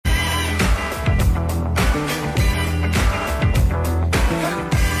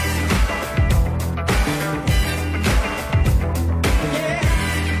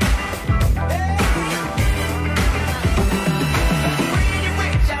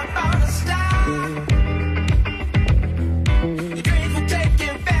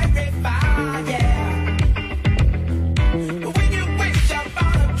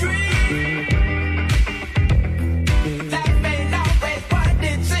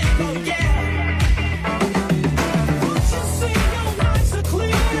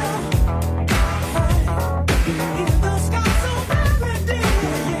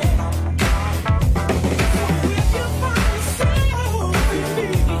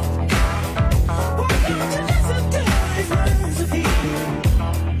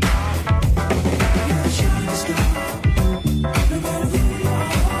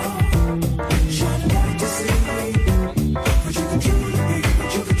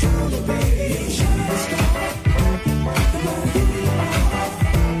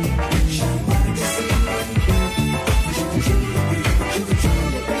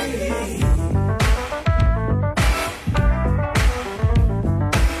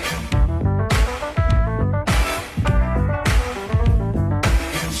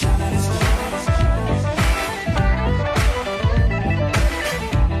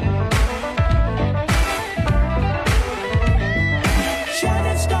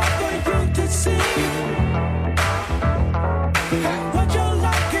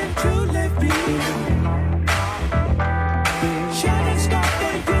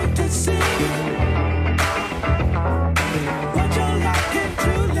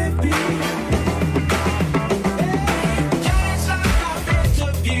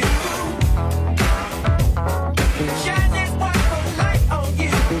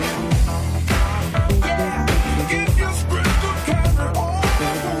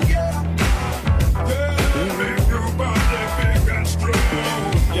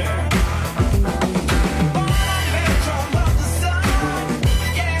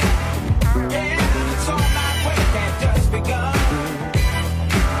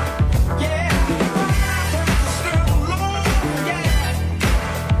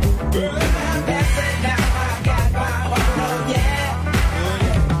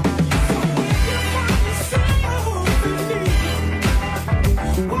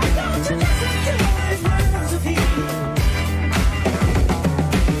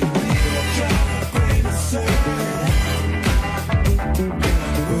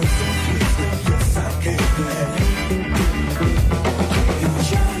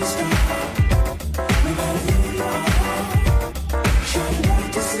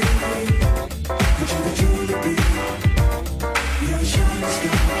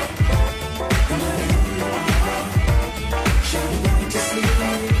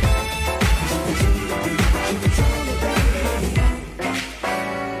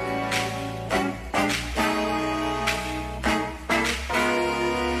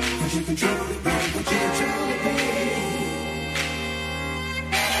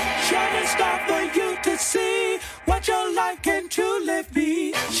see what you're like and truly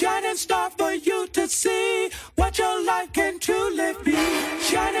be. Shining star for you to see what you're like and truly be.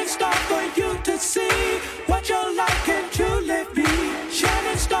 Shining star for you to see what you're like and truly be.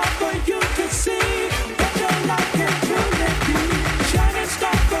 Shining star for you to see what you're like and truly be. Shining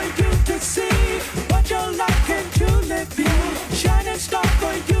star for you to see what you're like and truly be. Shining star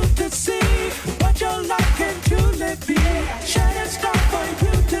for you to see what you're like and truly be. Shining star for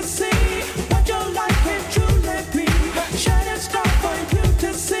you to see what you're like and truly be. Shining star for you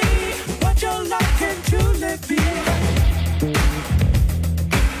to see what you're like and truly be.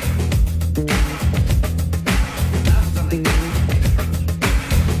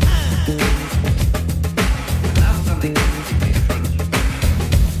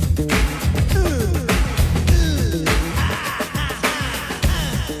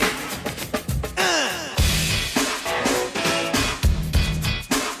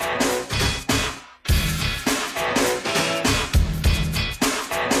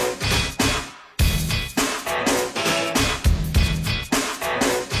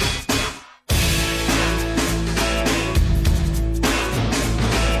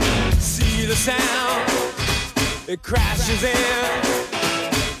 It crashes in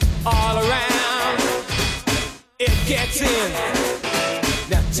all around. It gets in.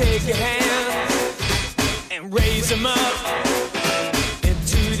 Now take your hands and raise them up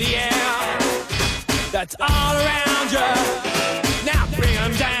into the air. That's all around you. Now bring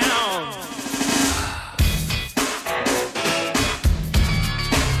them down.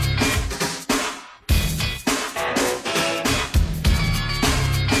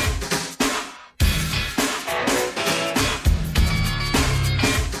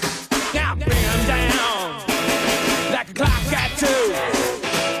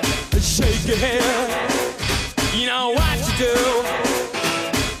 Shake your head, you know what to do.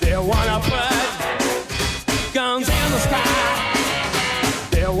 They wanna put guns in the sky.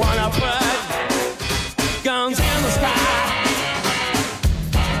 They wanna put guns in the sky.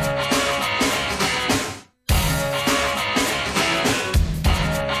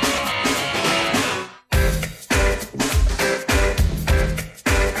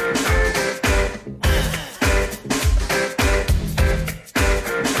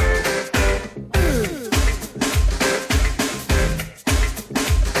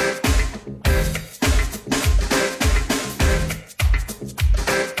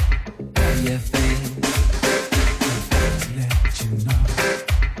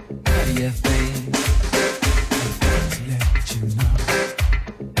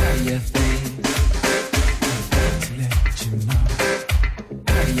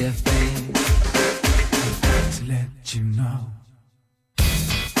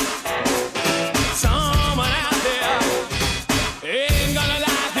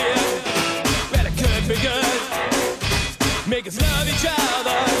 Make us love each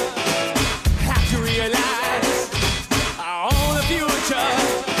other. Have to realize our own future.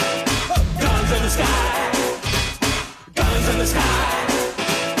 Guns in the sky. Guns in the sky.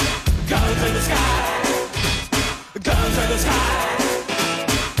 Guns in the sky. Guns in the sky.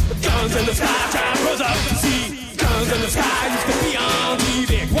 Guns in the sky. Time goes up to see. Guns in the sky used to be on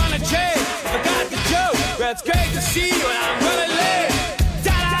TV. Wanna change? I got the joke. Well, it's great to see you, and I'm running late.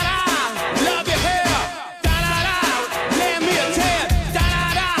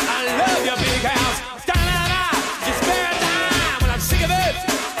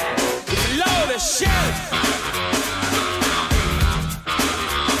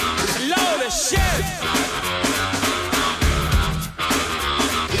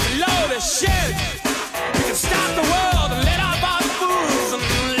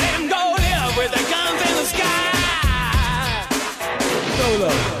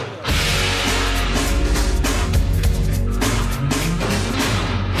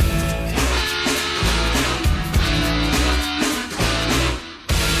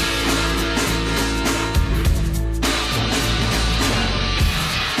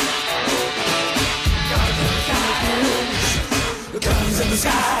 Guns in the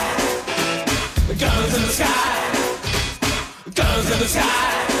sky. Guns in the sky. Guns in the sky.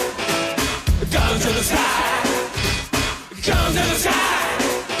 Guns in the sky. Guns in the sky.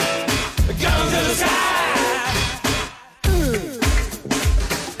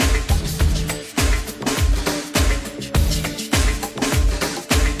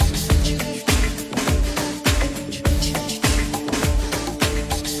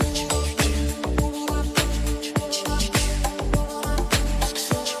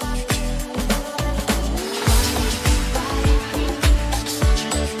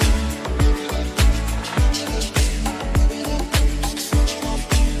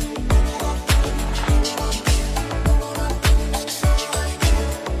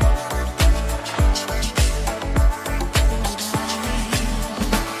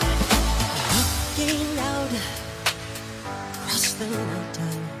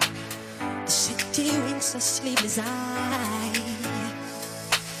 once a sleepless eye.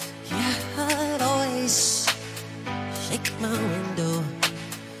 Your heart always shake my window,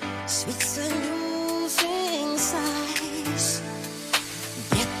 sweet seducing sighs.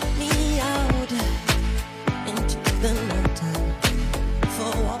 Get me out into the night,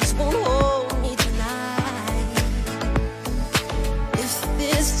 for walks won't hold me tonight. If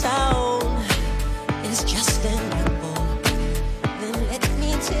this town is just an apple, then let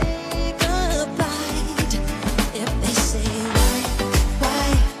me take a bite. If they say why,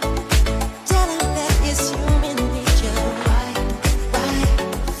 tell them that it's human nature. Why,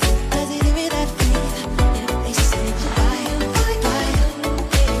 does it do it that way? If they say why,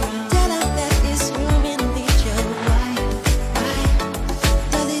 tell them that it's human nature. Why,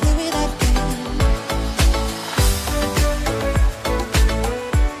 does it do it that way?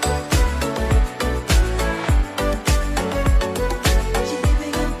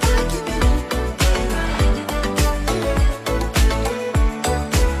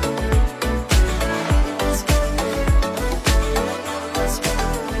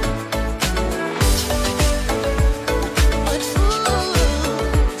 But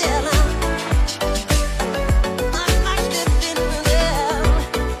tell them I'm not living with them.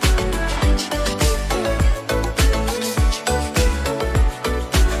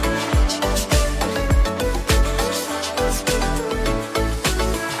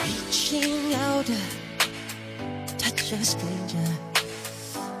 Reaching out, touch a stranger.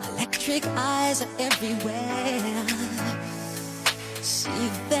 Electric eyes are everywhere. See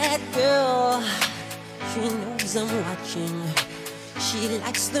that girl, she knows I'm watching. She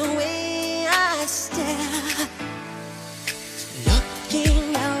likes the way I stare.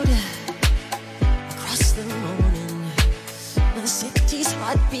 Looking out across the morning, the city's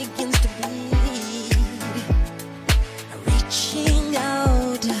heart begins to bleed. Reaching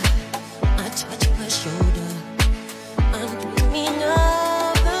out, I touch her shoulder. I'm dreaming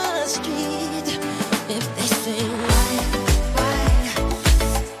of the street. If they say why,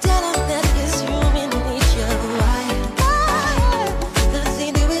 tell them that it's human nature. Why does he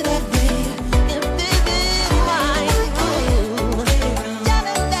do it that way? If they say why, tell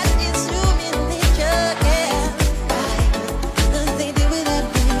them that it's human nature. Yeah, why does he do it that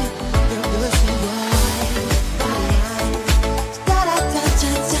way? If they say why, da da da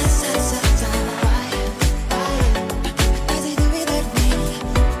da da da da. Does he do it that way?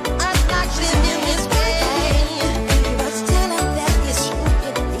 I'm not living this way. But tell him that it's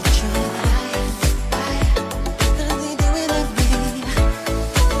human nature. Does he do it that way?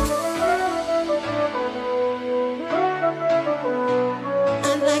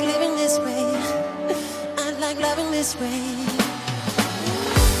 I like living this way. I like loving this way.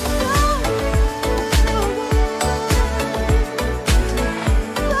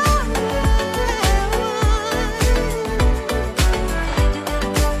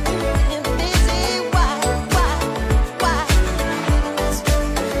 If they say why,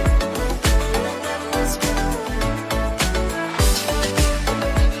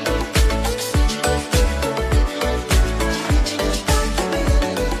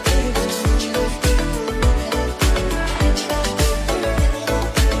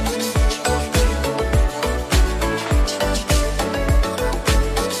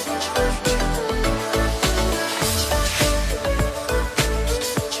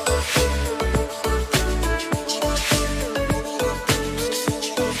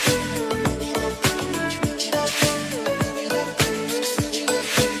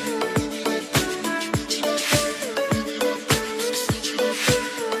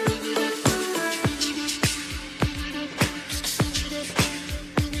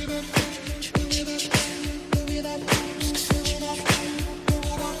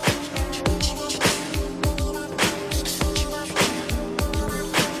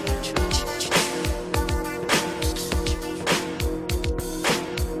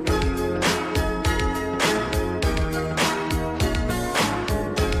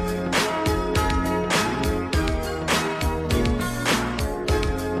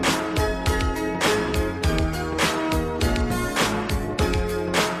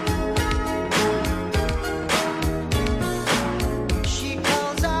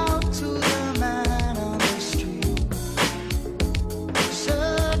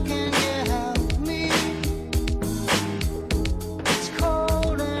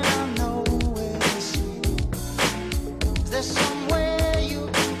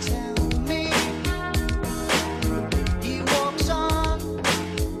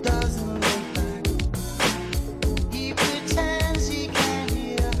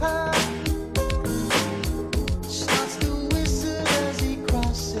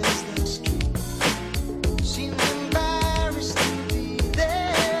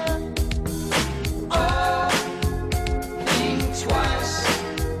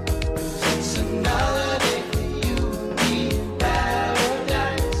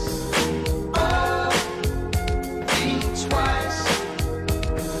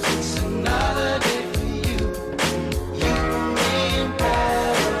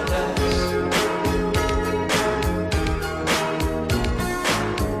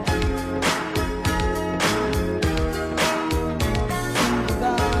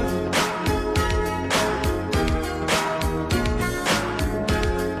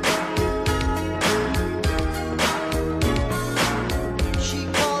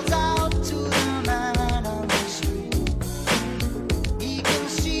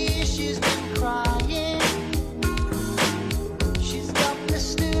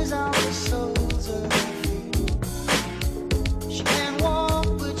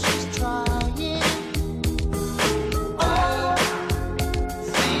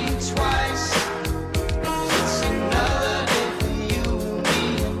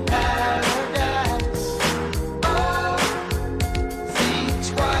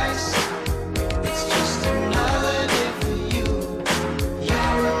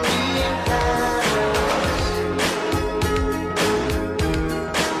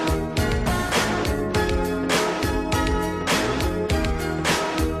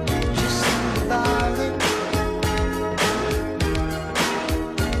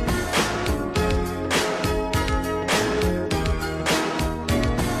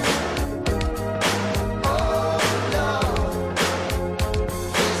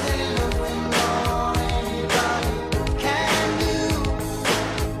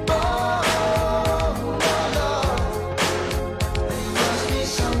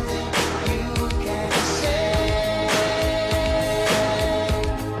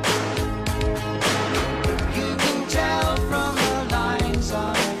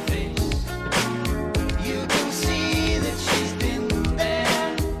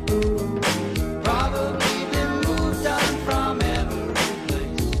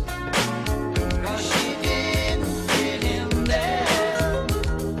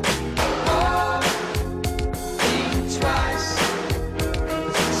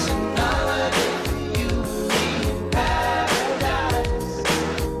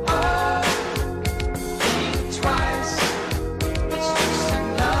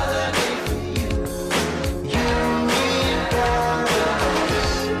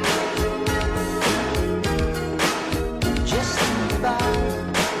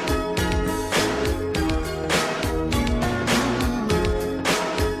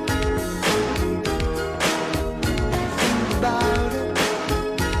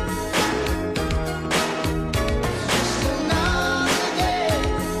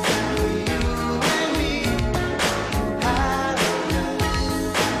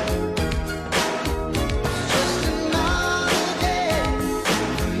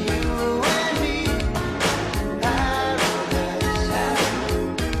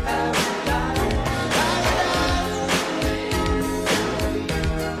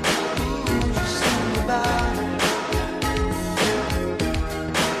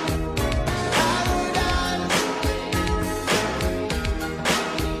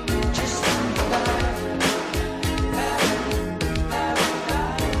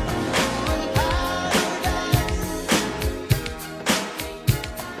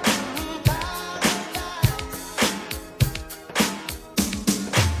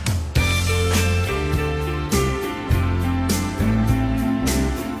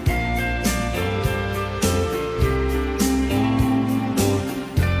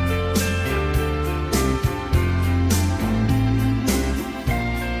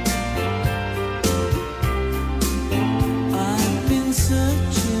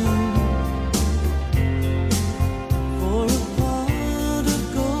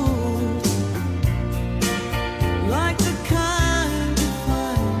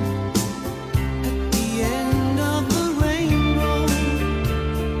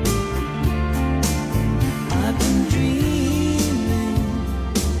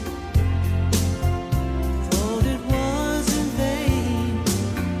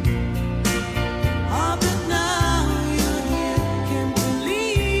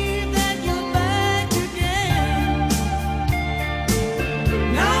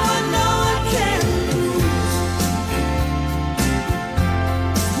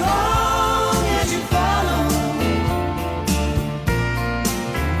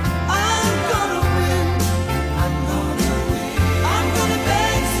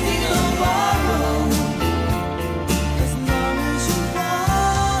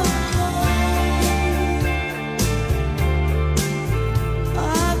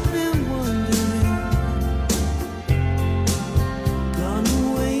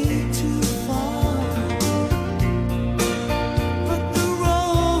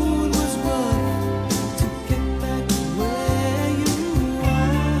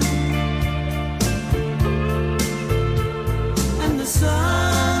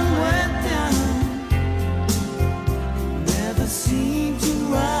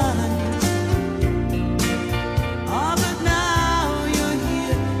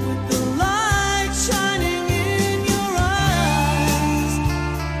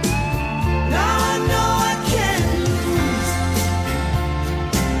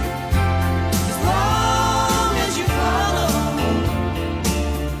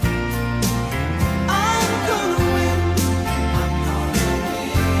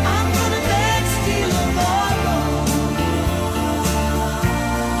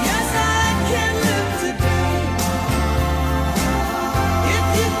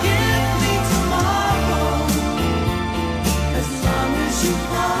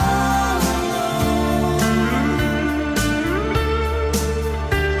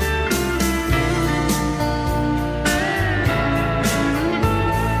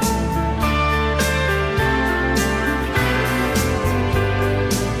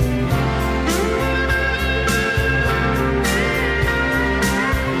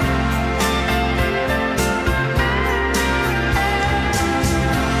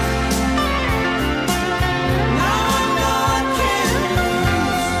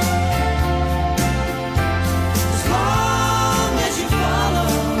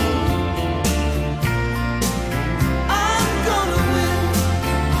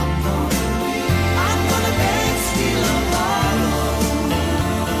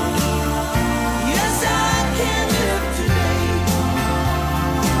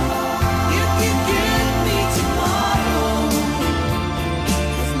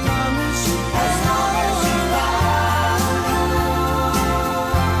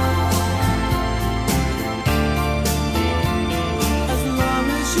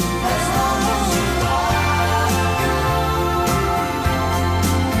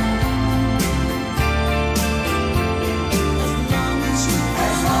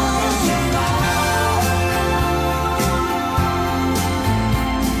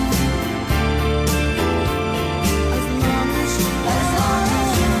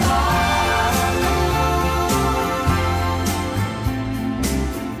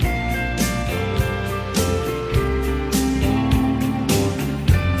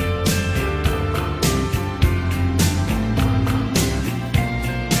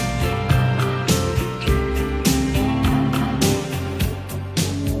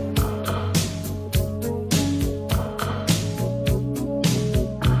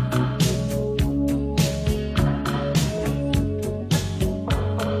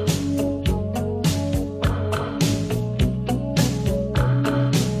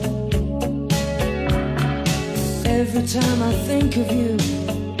 think of you,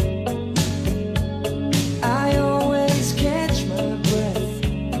 I always catch my breath,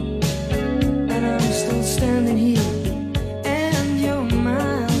 and I'm still standing here, and you're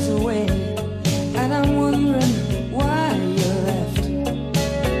miles away, and I'm wondering why you left.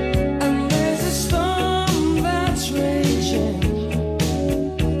 And there's a storm that's raging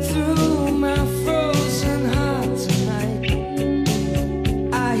through my frozen heart tonight.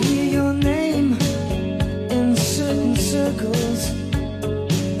 I hear your name in certain circles,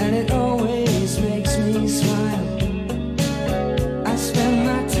 and it always makes me smile. I spend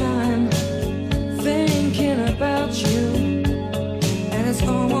my time thinking about you, and it's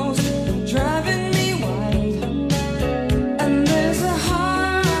almost driving me wild. And there's a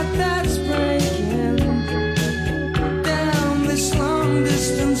heart that's breaking down this long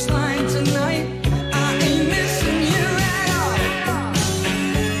distance line tonight. I ain't missing you at all.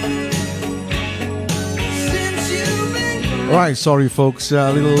 Since you've been gone, All right, sorry folks,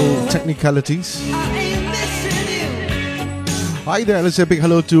 little technicalities. I ain't missing you. Hi there, let's say a big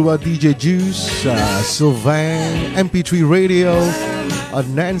hello to DJ Juice, Sylvain, MP3 Radio,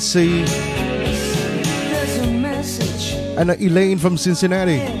 Nancy, There's a message. and Elaine from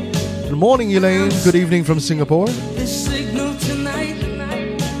Cincinnati. Good morning, Elaine. Good evening from Singapore. This signal tonight.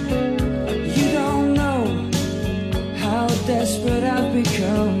 You don't know how desperate I've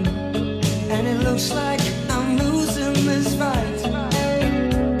become, and it looks like I'm losing this fight.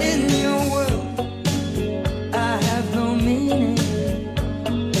 In your world, I have no meaning,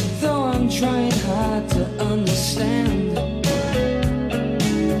 though I'm trying hard to understand.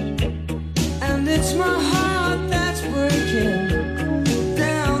 And it's my heart that's breaking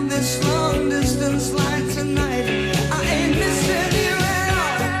down this long distance line tonight. I ain't missing you at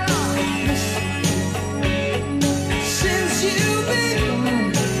all. Since you've been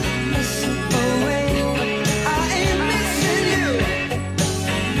gone away, I ain't missing you.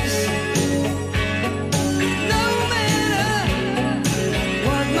 No matter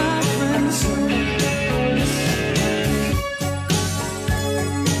what my friends say.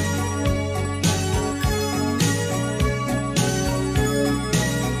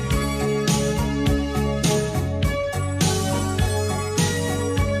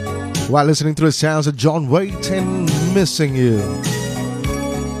 While listening to the sounds of John Waite and Missing You.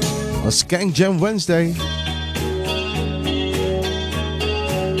 A Skank Jam Wednesday.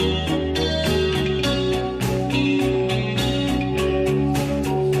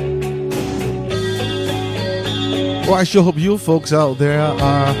 Well, I sure hope you folks out there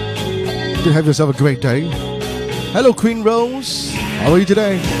did have yourself a great day. Hello, Queen Rose. How are you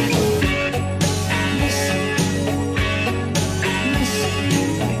today?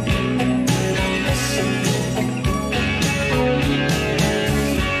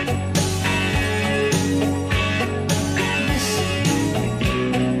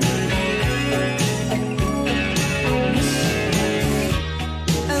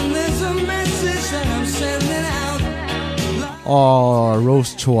 And there's a message that I'm sending out. Oh,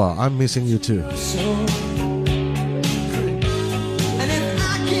 Rose Chua, I'm missing you too. So, and if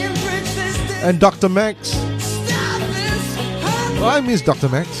I can't bridge this And Dr. Max. stop this heart Oh, I miss Dr.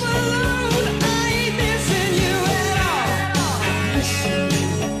 Max. alone, I ain't missing you at all.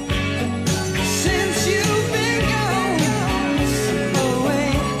 Since you've been gone away,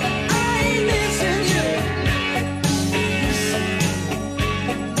 I ain't missing you.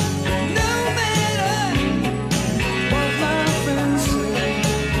 No matter what my friends say,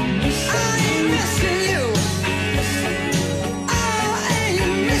 I ain't missing you. I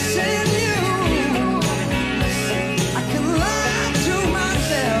ain't missing you. I can lie to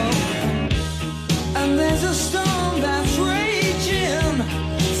myself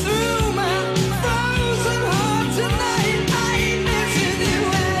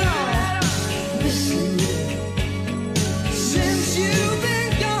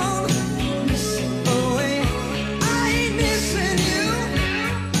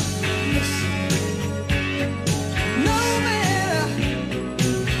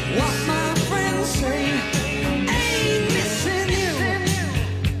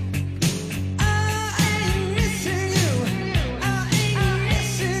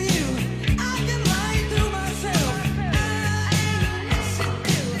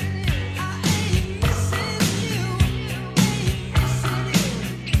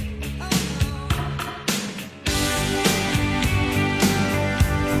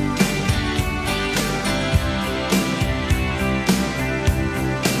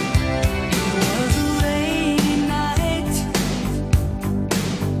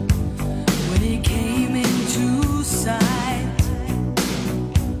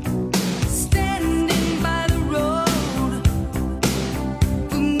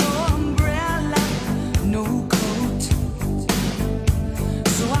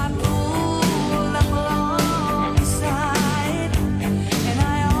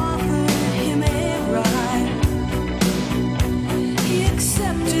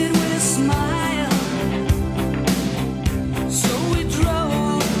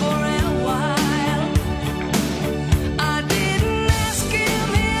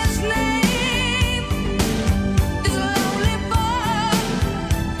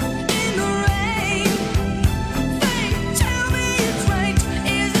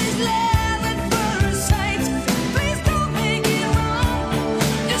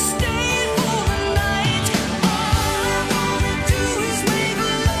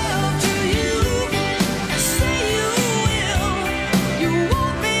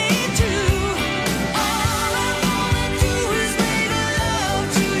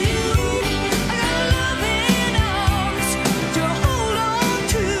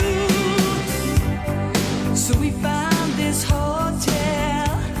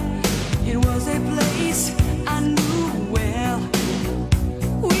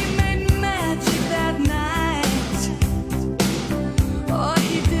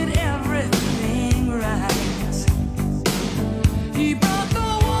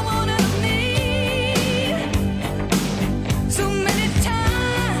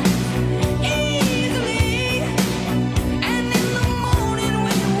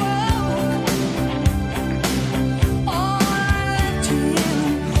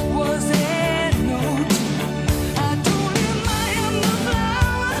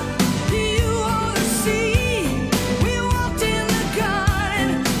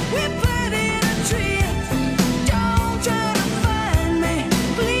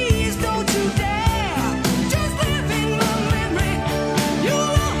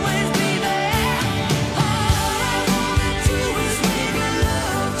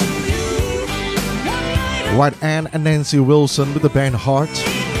White Ann and Nancy Wilson with the band Heart.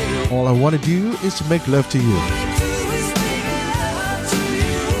 All I want to do is make love to you.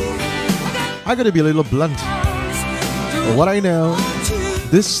 I gotta be a little blunt. But what I know,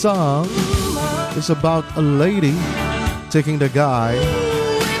 this song is about a lady taking the guy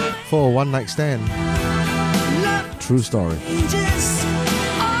for a one-night stand. True story.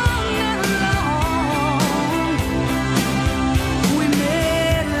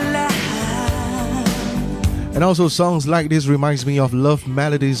 And also songs like this reminds me of Love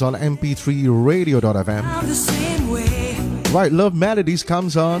Melodies on mp3radio.fm. Right, Love Melodies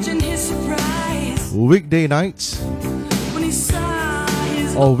comes on weekday nights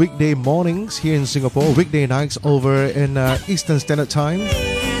or weekday mornings here in Singapore, weekday nights over in Eastern Standard Time,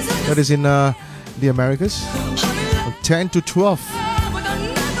 that is in the Americas, 10 to 12,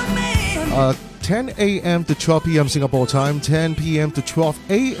 10 a.m. to 12 p.m. Singapore time, 10 p.m. to 12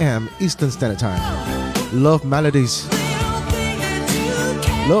 a.m. Eastern Standard Time. Love Melodies.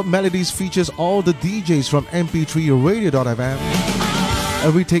 Love Melodies features all the DJs from mp3radio.fm,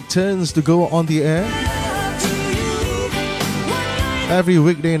 and we take turns to go on the air every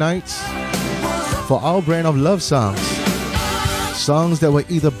weekday night for our brand of love songs. Songs that will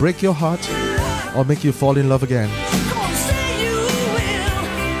either break your heart or make you fall in love again.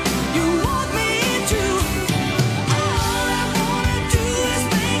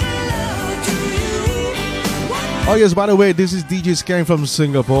 Oh yes, by the way, this is DJ Skang from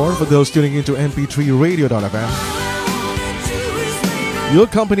Singapore for those tuning into mp3radio.fm. Your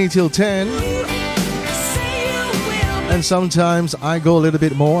company till 10. And sometimes I go a little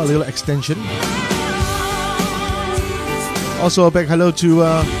bit more, a little extension. Also a big hello to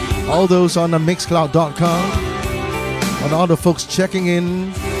all those on mixcloud.com, and all the folks checking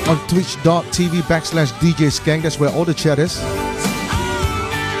in on twitch.tv/DJ Skang. That's where all the chat is.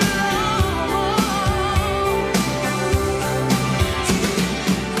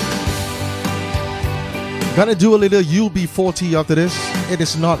 Gonna do a little UB40 after this. It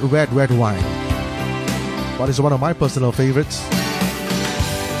is not red wine, but it's one of my personal favorites.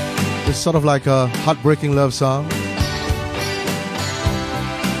 It's sort of like a heartbreaking love song.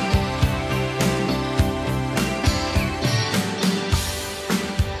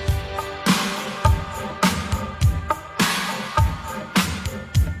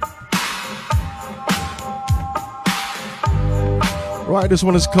 Right, this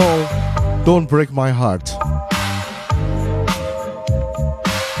one is called Don't Break My Heart.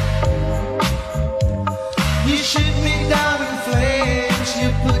 You shoot me down in flames, you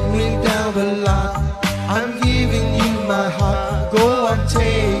put me down a lot. I'm giving you my heart, go and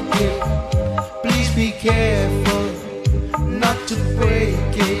take it. Please be careful not to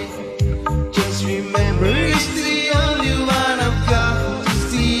break it. Just remember it's the only one I've got.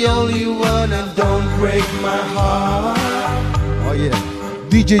 It's the only one, and don't break my heart. Oh yeah,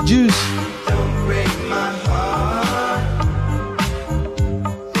 DJ Juice. Don't break my heart.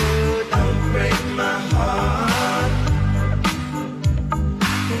 Don't break my heart.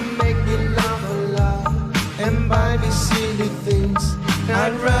 You make me laugh a lot and buy me silly things.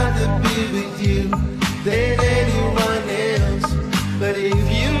 I'd rather be with you than anyone else. But if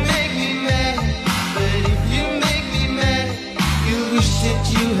you make me mad, you wish that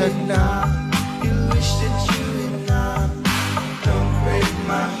you had not. You wish that you had not. Don't break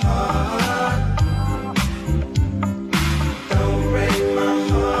my heart. Don't break my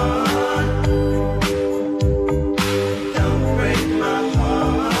heart. Don't break my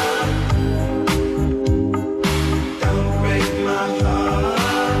heart. Don't break my heart.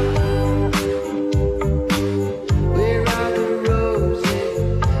 Where are the roses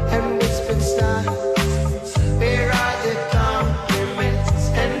and whispered stars? Where are the compliments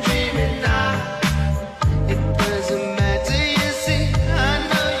and dreaming now? It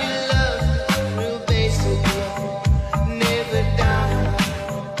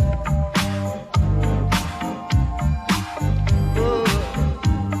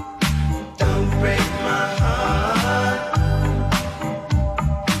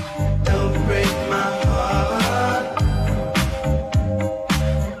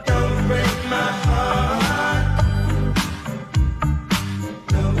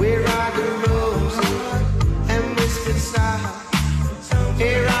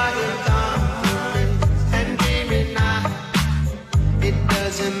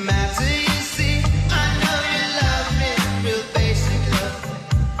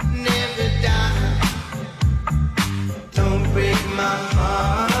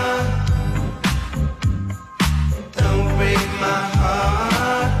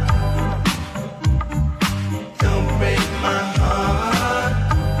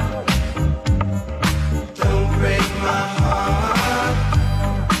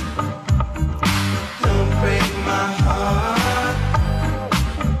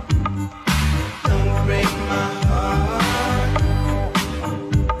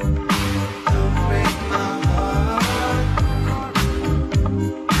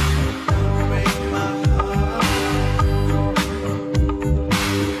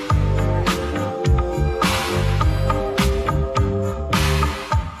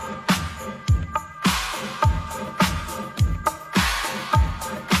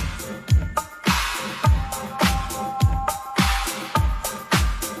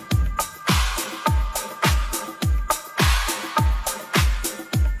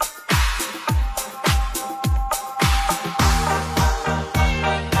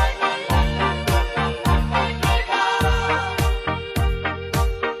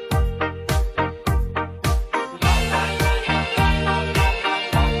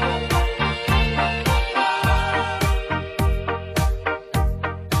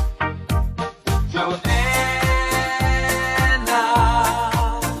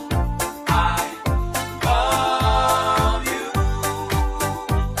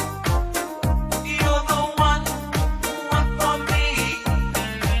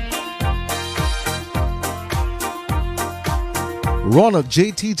Ronald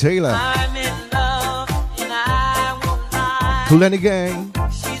J.T. Taylor. I'm in love and I won't lie. To Lenny Gang.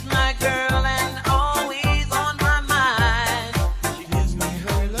 She's my girl and always on my mind. She gives me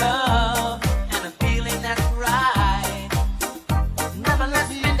her love and a feeling that's right. Never lets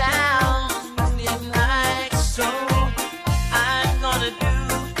me down, makes me ignite. So I'm gonna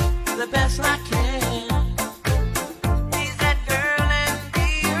do the best I can. Please that girl and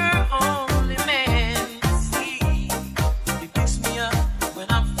be her only man. See, he picks me up when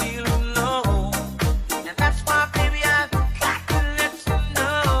I'm feeling low, and that's why, baby, I've got to let you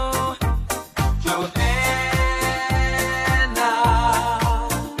know, Joanna,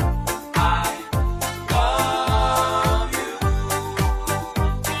 I love you.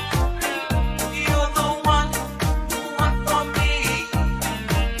 You're the one for me.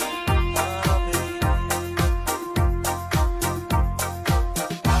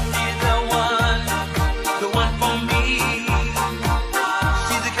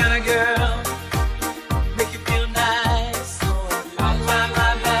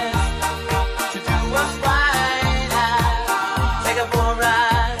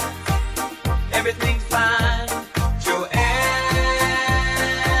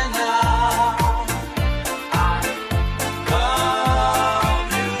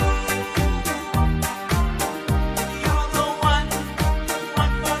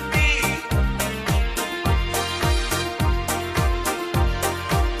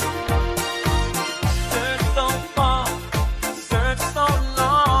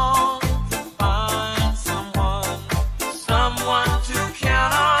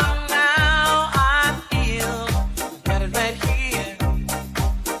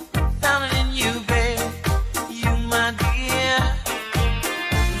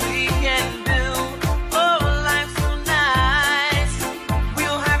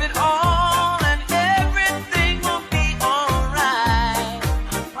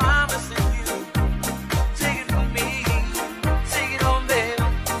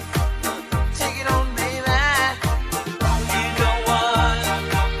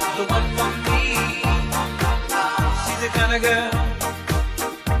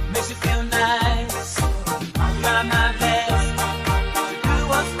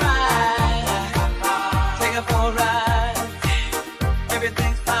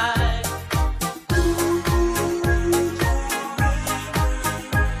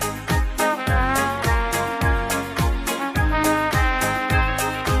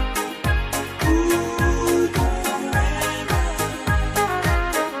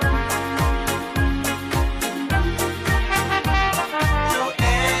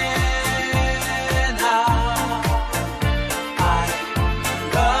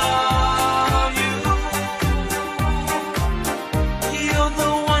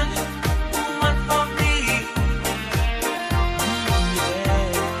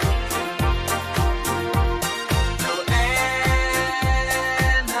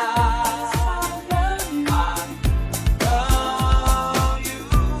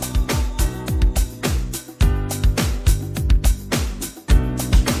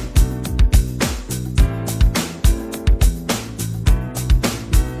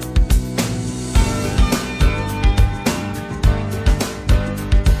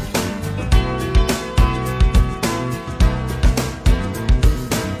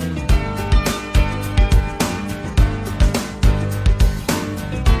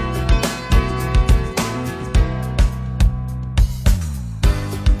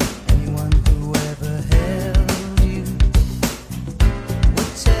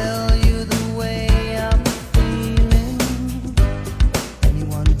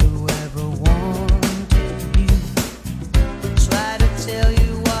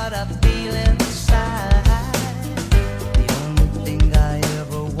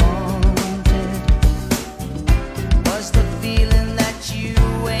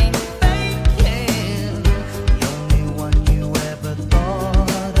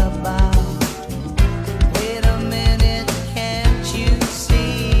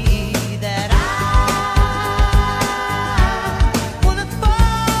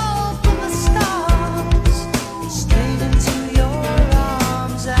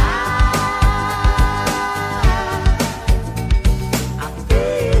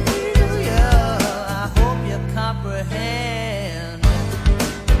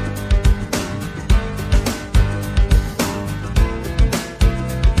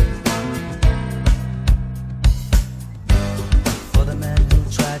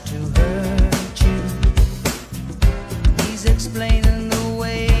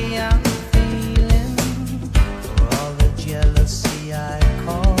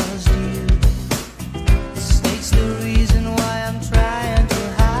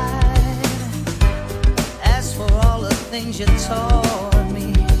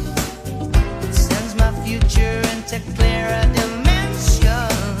 into clearer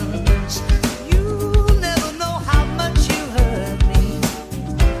dimensions. You never know how much you hurt me.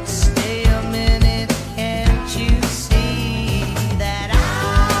 Stay a minute, can't you see that I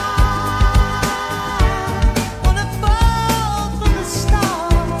wanna fall from the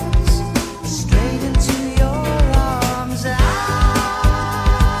stars straight into your arms? I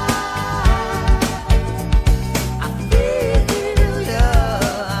feel ya,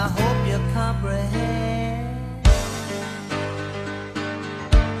 I hope you comprehend.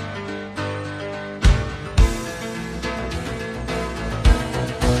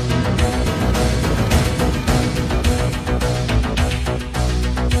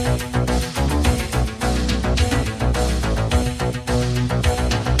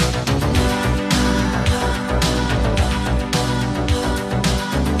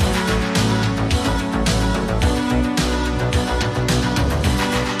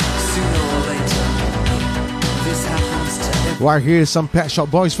 Sooner or later, this happens to everyone. Right, here's some Pet Shop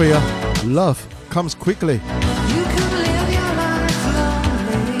Boys for you. Love comes quickly. You can live your life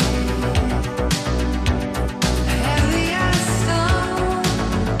lonely, heavy as stone.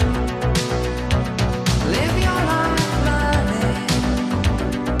 Live your life learning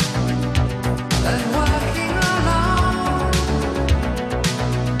and working alone.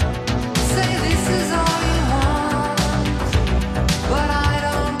 Say this is all you want, but I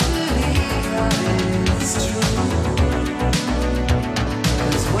don't believe that it's true.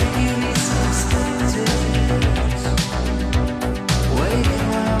 'Cause when you least expect it, waiting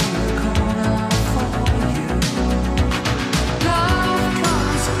around the corner for you. Love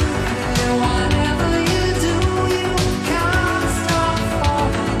comes quickly, whatever you do, you can't stop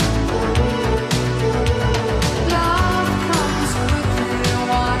falling. Love comes quickly,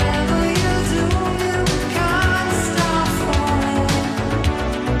 whatever you do, you can't stop falling.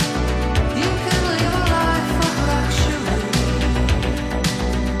 You can live a life of luxury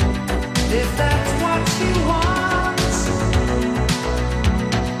if that's what you want.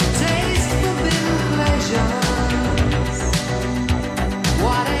 Taste forbidden pleasures,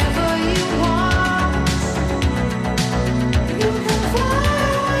 whatever you want. You can fly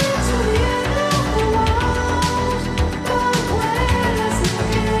away to the end of the world, but where does it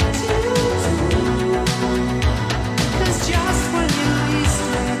get you to? 'Cause just when you least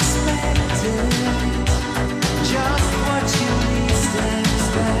expect it, just what you least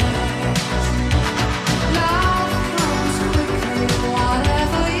expect. Love comes quickly,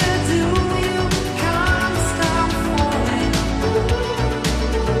 whatever you do, you can't stop falling.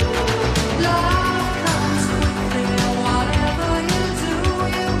 Love comes quickly, whatever you do,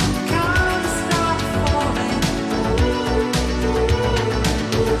 you can't stop falling.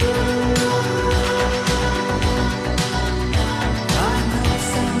 I know it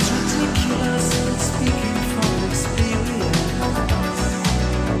sounds ridiculous, but speaking from experience,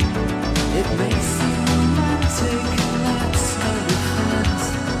 it may seem romantic, and that's no defense.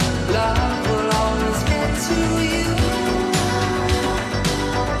 Love will always get to you.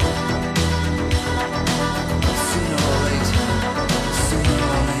 Sooner or later,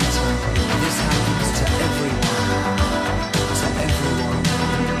 this happens to everyone, to everyone.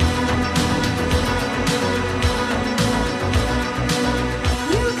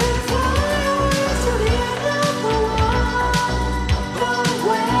 You can fly away to the end of the world, but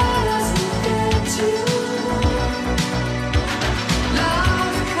where does it get you?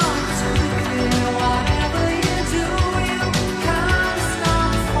 Love comes quickly, whatever you do, you can't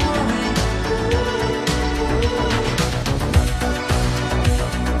stop falling.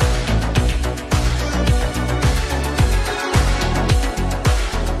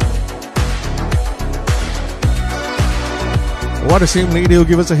 What a same lady who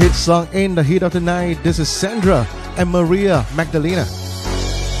give us a hit song in the heat of the night. This is Sandra and Maria Magdalena.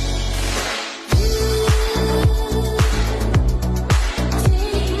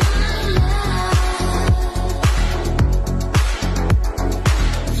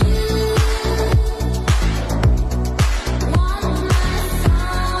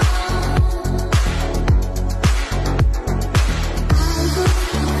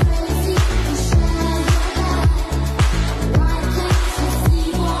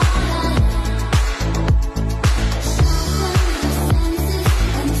 Sense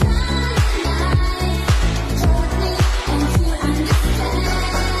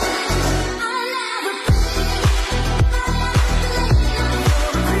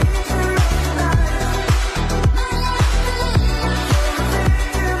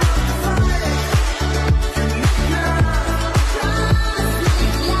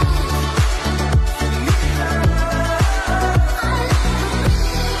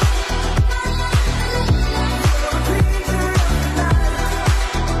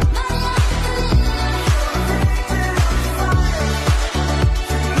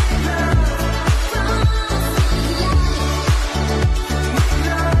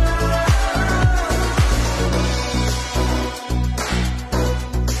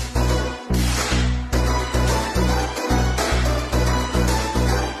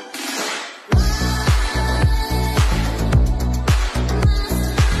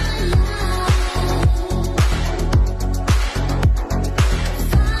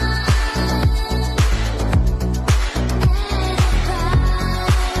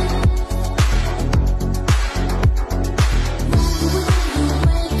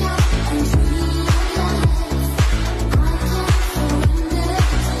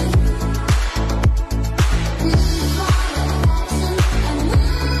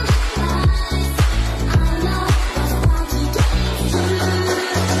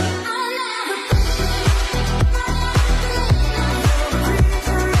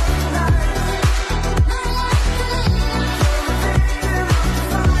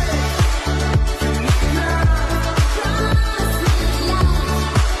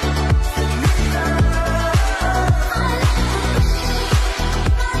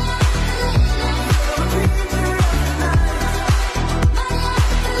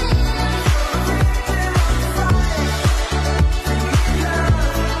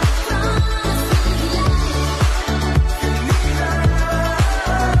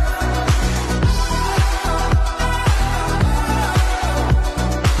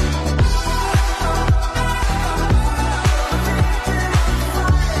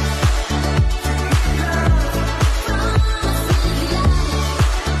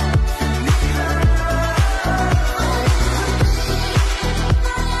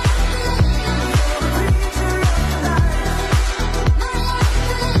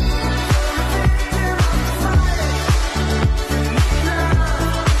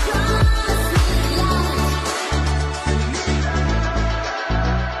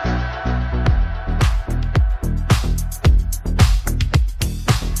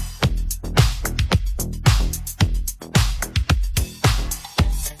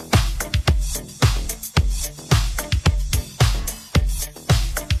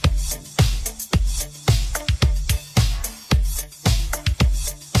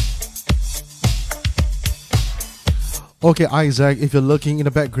Okay, Isaac, if you're looking in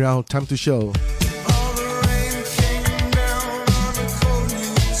the background, time to show. All the rain came down on a cold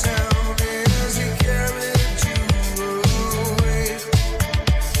new town as he carried you away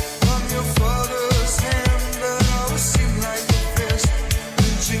from your father's hand that always seemed like a fist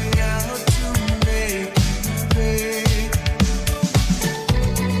reaching out to make you pay.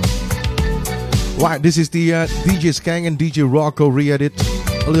 Right, this is the DJ Skang and DJ Rocco re-edit,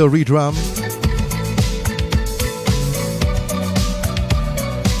 a little redrum.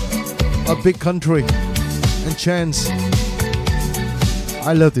 A Big Country and Chance.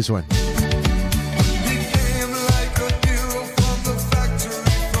 I love this one. He came like a dew from the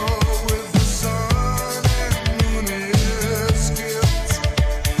factory floor with the sun and moon in his gifts.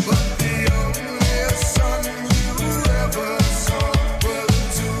 But the only sun you ever saw were the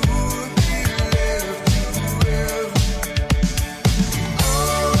two he left you with.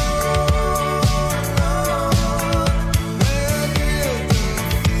 Oh, where did the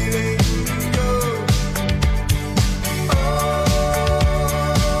feeling go? Oh,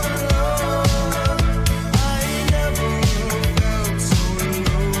 I never felt so low.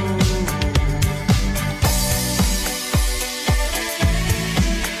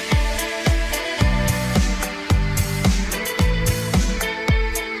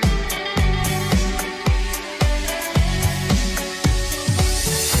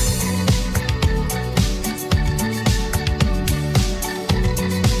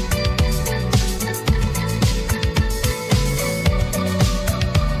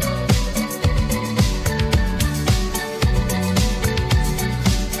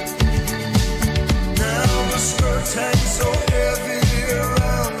 Now the skirts hang so heavy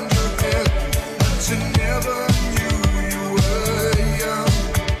around your head, but you never knew you were young,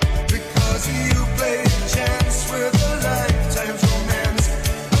 because you played chance with a lifetime's romance,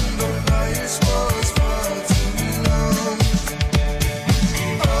 and the price was far too long.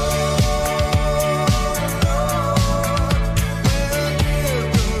 Oh Lord, where did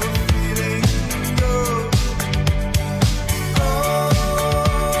the feeling go? Oh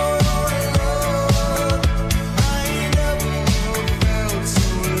Lord, I never felt so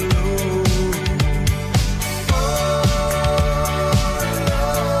low. Oh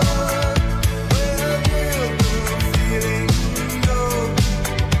Lord, where did the feeling go?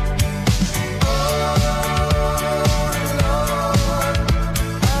 Oh Lord,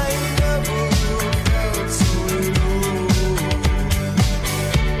 I never felt so low.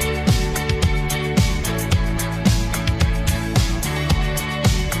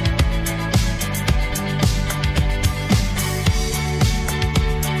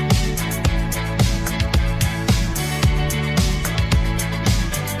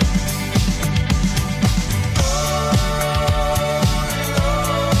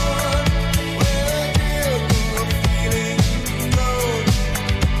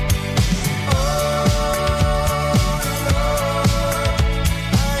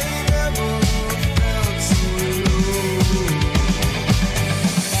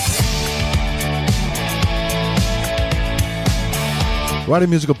 Writing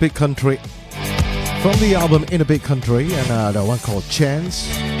musical Big Country from the album In a Big Country, and the one called Chance.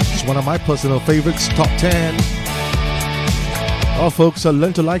 It's one of my personal favorites, top 10. Oh, folks,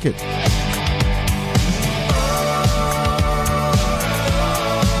 learn to like it.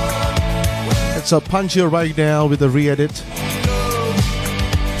 It's a puncher right now with the re-edit.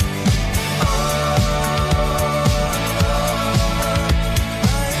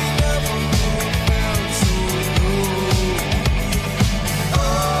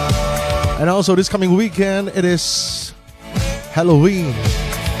 And also this coming weekend, it is Halloween.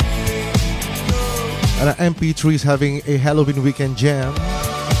 And MP3 is having a Halloween weekend jam.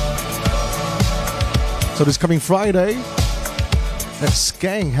 So this coming Friday, that's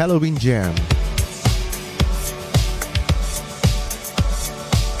Skang Halloween Jam.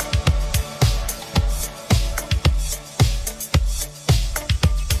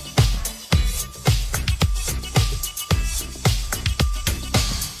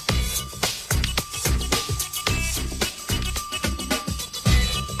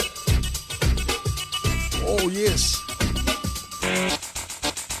 Oh yes.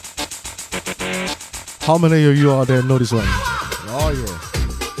 How many of you out there know this one? Oh yeah.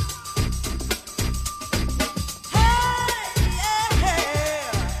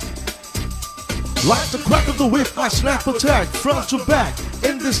 Like the crack of the whip, I snap attack, front to back,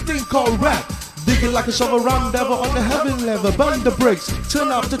 in this thing called rap. Digging like a shovel round devil on the heaven level. Burn the brakes, turn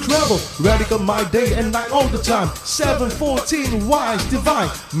up the treble. Radical my day and night all the time. 714, wise, divine.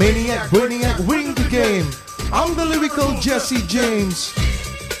 Maniac, brainiac, win the game. I'm the lyrical Jesse James.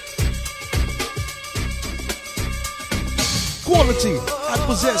 Quality, I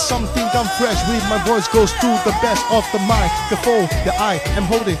possess something, I'm fresh. With my voice goes to the best of the microphone that I am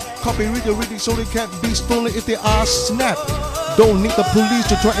holding. Copy, reading so they can't be stolen if they are snapped. Don't need the police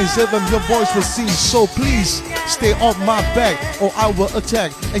to try and save them, your voice will cease. So please, stay off my back or I will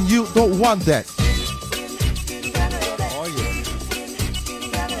attack. And you don't want that. Oh yeah.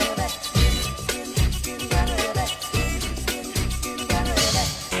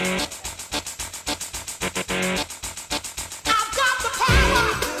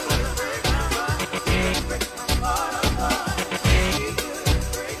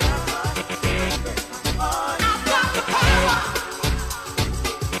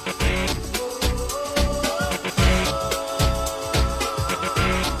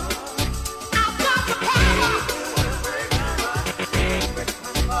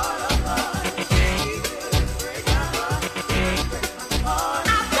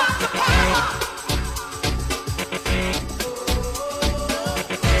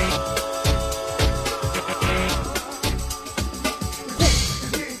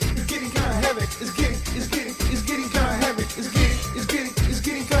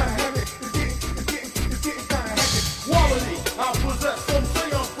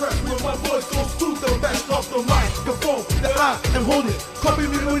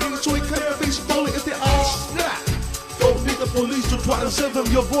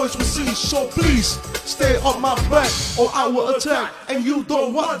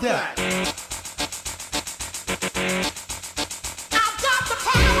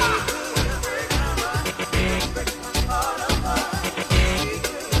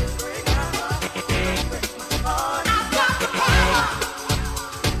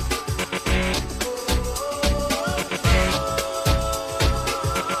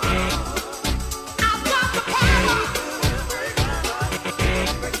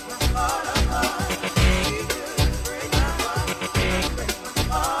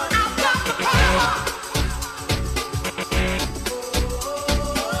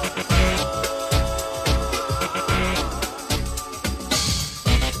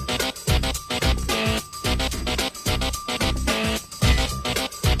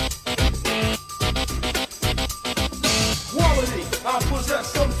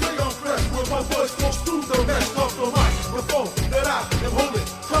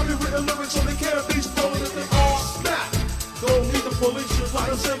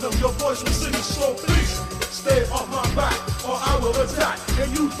 So please, stay off my back or I will attack. And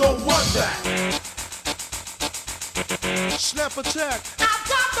you don't want that. Snap attack. I've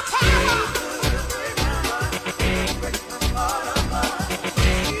got the power.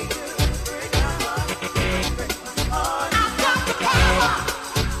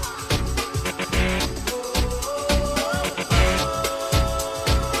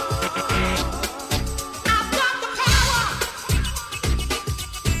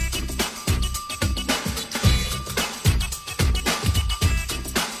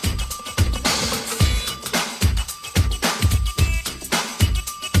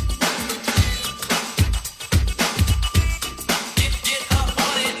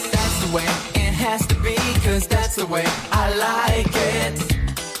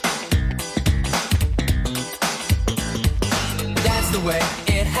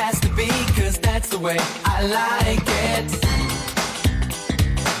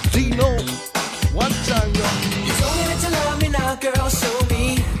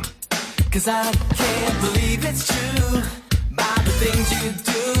 I can't believe it's true by the things you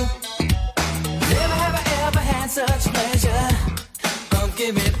do. Never have I ever had such pleasure of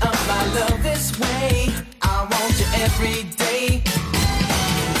giving up my love this way. I want you every day.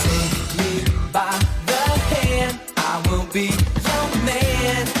 Take me by the hand, I will be your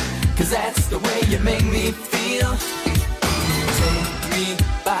man, 'cause that's the way you make me feel. Take me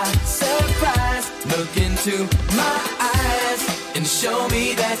by surprise, look into my eyes and show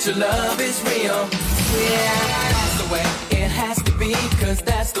me that your love is real. Yeah, that's the way it has to be, 'cause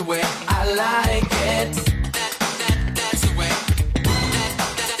that's the way I like it. That's the way.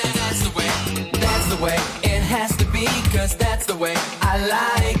 That's the way. That's the way it has to be, 'cause that's the way I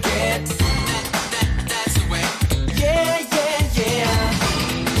like it. That's the way. Yeah, yeah,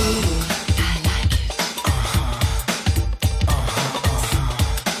 yeah. Ooh. I like it.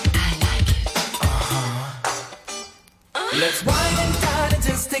 I like it. Let's wine and dine and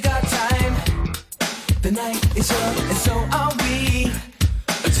just take our time. The night is young and so are we.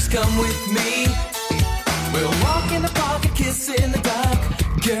 Just come with me. We'll walk in the park and kiss in the dark,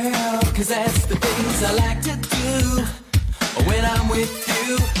 girl, 'cause that's the things I like to do when I'm with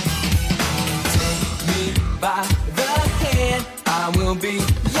you. Take me by the hand, I will be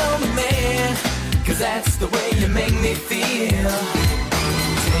your man, 'cause that's the way you make me feel.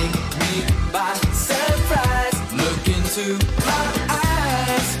 Take me by surprise, look into my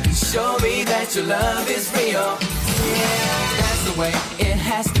eyes, show me that your love is real. Yeah, that's the way it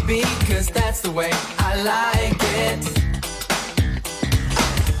has to be, 'cause that's the way I like it.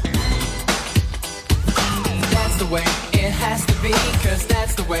 That's the way it has to be, 'cause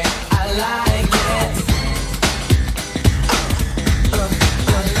that's the way I like it.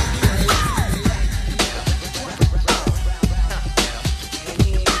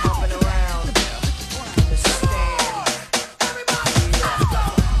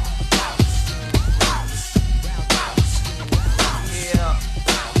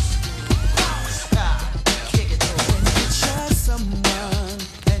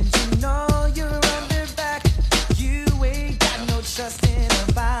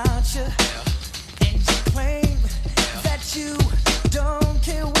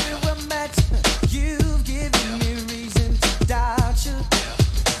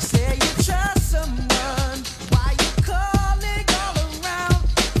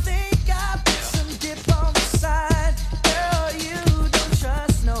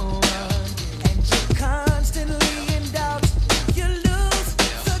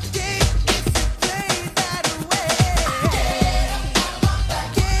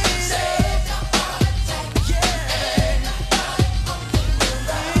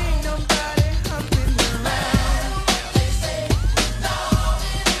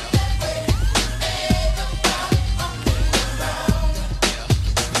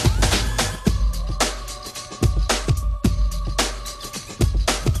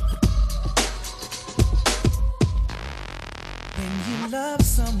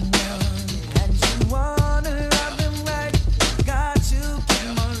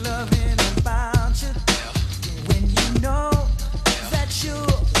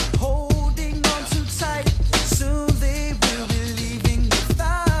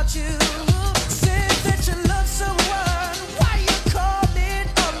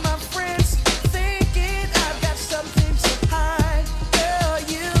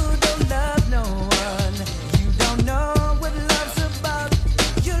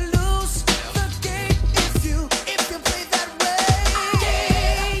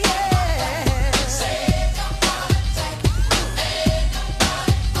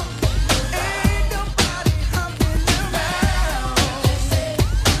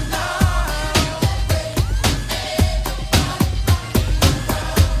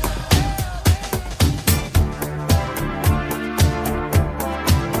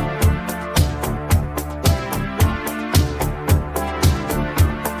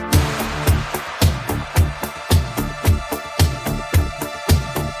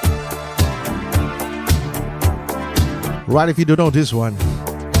 Right, if you don't know this one,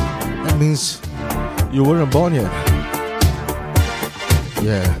 that means you weren't born yet.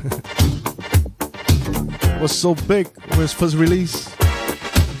 Yeah. Was so big when it was first released.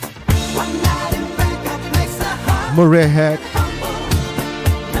 Murray had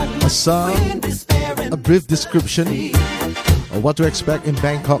a song, a brief description of what to expect in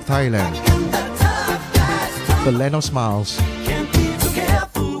Bangkok, Thailand. The land of smiles.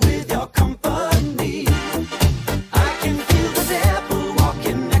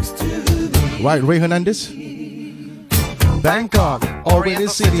 Right, Ray Hernandez? Bangkok, already a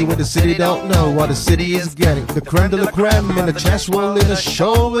city where the city don't know what the city is getting. The creme de la creme in the chess world in a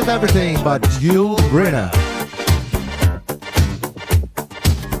show with everything but you, Brenner.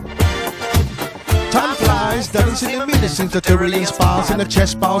 Time flies, doesn't seem to me since the Tyrolean smiles and the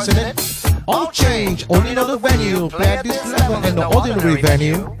chess balls in it. All change, only know the venue. Play at this level in the ordinary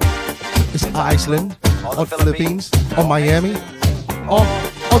venue. It's Iceland, or Philippines, or Miami, or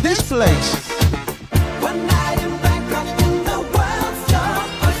this place.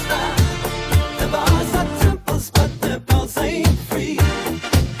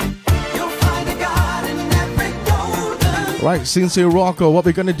 Right, Sincere Rocco, what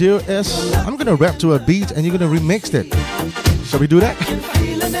we're gonna do is I'm gonna rap to a beat and you're gonna remix it. Shall we do that?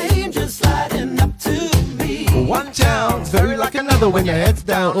 One town, very like another when your head's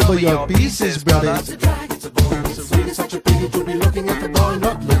down over your pieces, brother. Such a pity to be looking at the ball,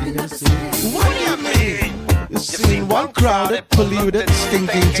 not looking at the sea. What do you mean? You see one crowded, polluted,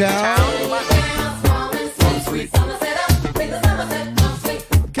 stinking town.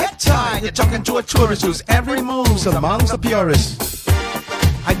 Get tired, you're talking to a tourist whose every move's amongst the purists.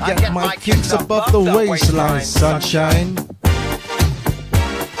 I get my kicks above the waistline, sunshine.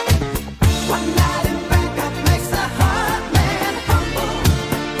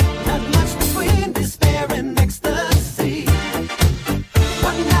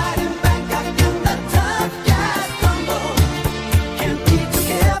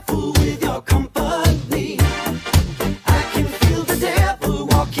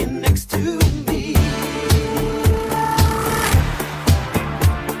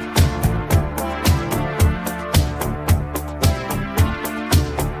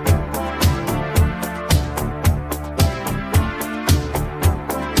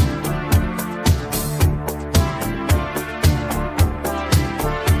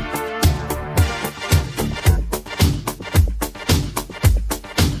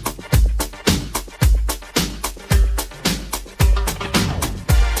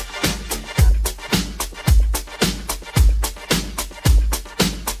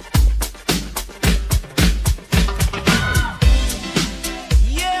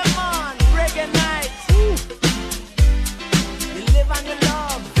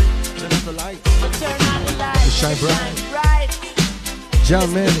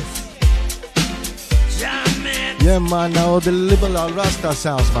 jamming. Yeah, man, now the liberal Rasta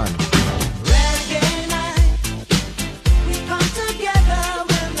sounds, man. Reggae night, we come together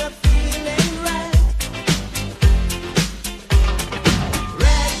when we're feeling right.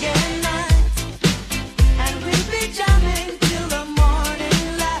 Reggae night, and we'll be jamming till the morning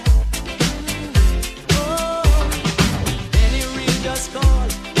light. Oh, any ring just call,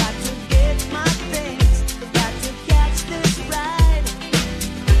 got to get my things, got to catch this ride.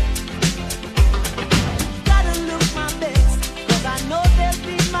 Gotta look my best, 'cause I know they'll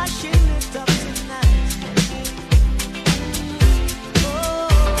be my shit lit up tonight. Oh,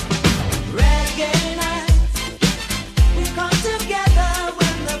 reggae night, we come together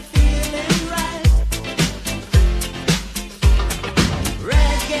when the feeling right.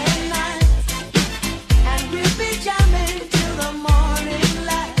 Reggae night, and we'll be jamming till the morning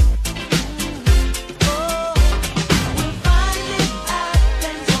light. Oh, we'll find it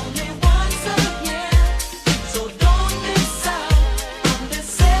happens only once a year, so don't miss out on this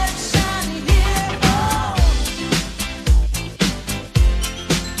session here. Oh.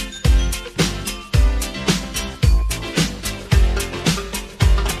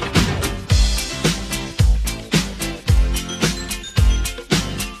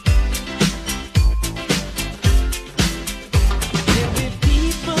 There'll be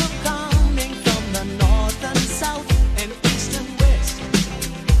people coming from the north and south and east and west,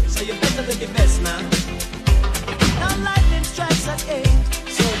 so you better look your best, man. Now lightning strikes at 8,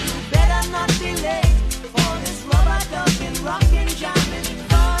 so you better not be late for this rubber ducking, rocking, jamming,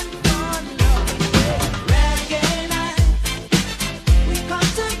 fun, fun, love. Reggae night, we come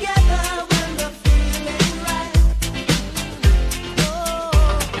together when we're feeling right. Oh,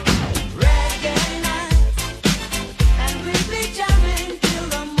 reggae night, and we'll be jamming till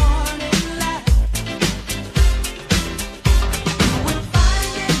the morning light. You will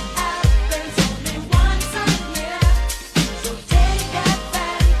find it happens only once a year, so take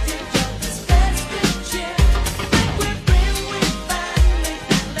advantage of this festive cheer. Like we bring with family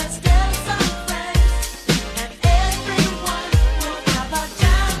and let's tell some friends, and everyone will have a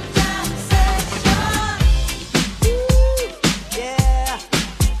jam session. Yeah,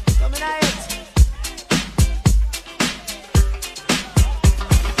 coming out.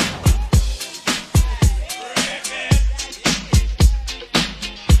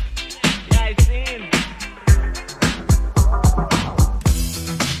 Yeah, it's in.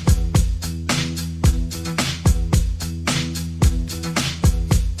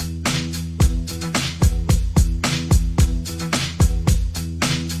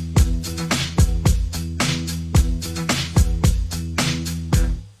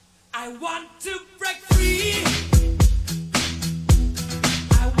 I want to break free.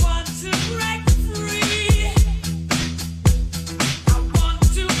 I want to break free. I want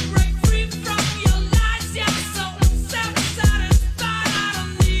to break free from your lies. You're so self-satisfied. I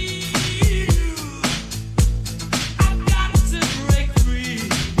don't need you. I've got to break free.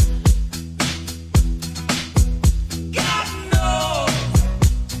 God knows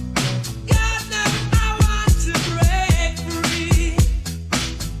I want to break free.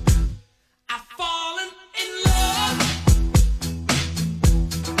 I've fallen in love.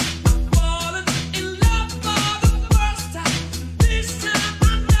 I've fallen in love for the first time. This time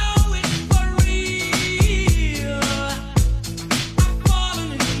I know it's for real. I've fallen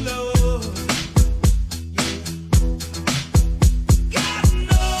in love. God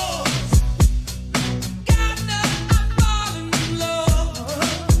knows I've fallen in love.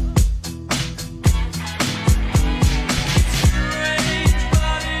 Strange,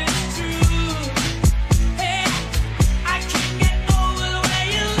 but it's true. Hey, I can't get over the way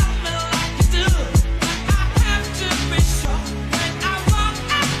you love me like you do. But I have to be sure when I walk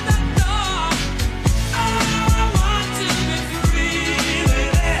out the door. Oh, how I want to be free,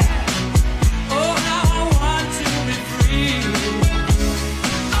 baby. Oh, how I want to be free.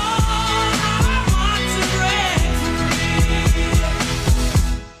 Oh, how I want to break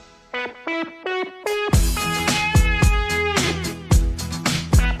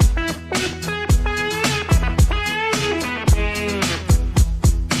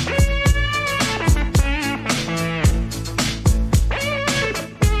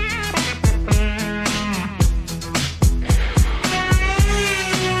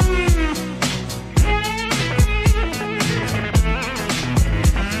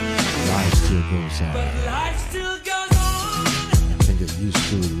Life still goes on. But life still goes on. I can get used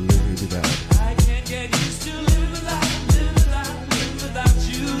to living without. I can't get used to living without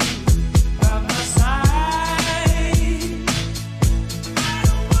you by my side. I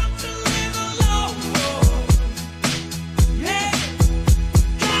don't want to live alone. Yeah,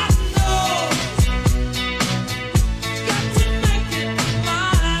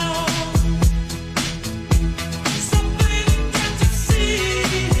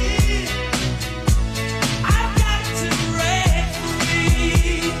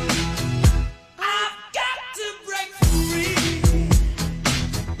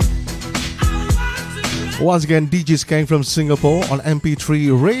 Once again, DJ Skank from Singapore on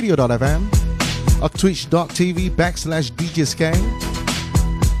mp3radio.fm, or twitch.tv/DJ Skank,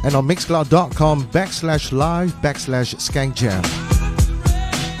 and on mixcloud.com/live/Skank Jam.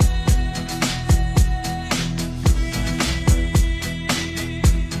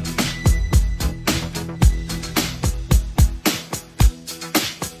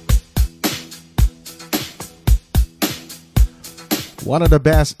 One of the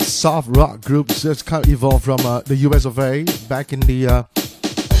best soft rock groups that's kind of evolved from the US of A back in the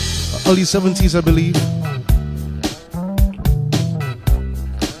early 70s, I believe.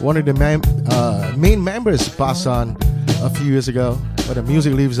 One of the main members passed on a few years ago, but the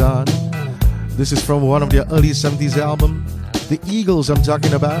music lives on. This is from one of their early 70s album, The Eagles I'm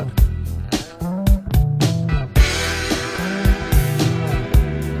talking about.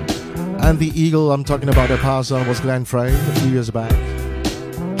 And the Eagle I'm talking about that passed on was Glenn Frey a few years back.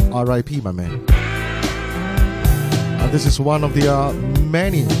 R.I.P. my man. And this is one of the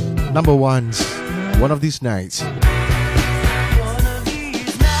many number ones. One of these nights.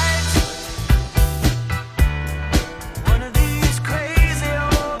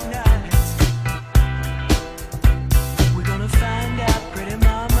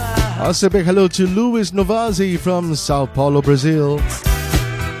 I'll say a big hello to Luis Novazzi from Sao Paulo, Brazil.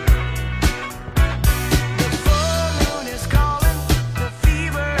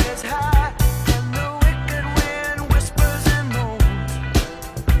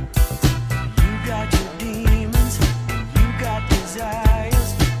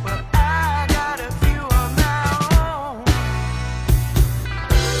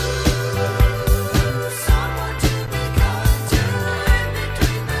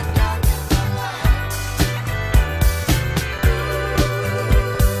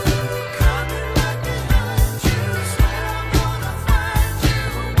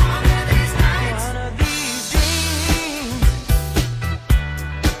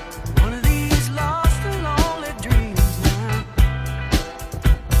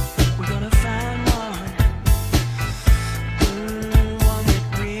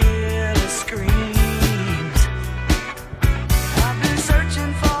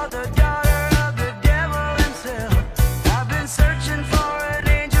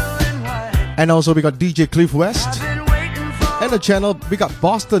 And also we got DJ Cliff West. And the channel, we got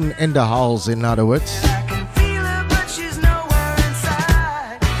Boston in the house, in other words.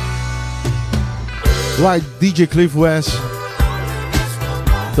 Right, DJ Cliff West,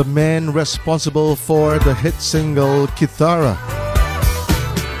 the man responsible for the hit single Kithara.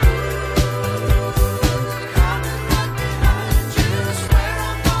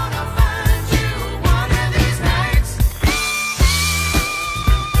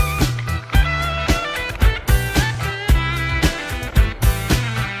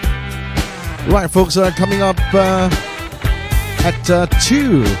 Right, folks, coming up at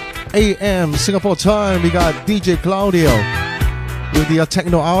 2 a.m. Singapore time, we got DJ Claudio with the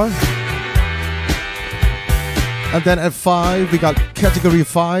Techno Hour. And then at 5, we got Category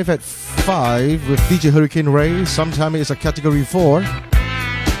 5 at 5 with DJ Hurricane Ray. Sometime it's a Category 4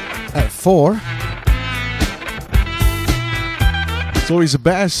 at 4. So it's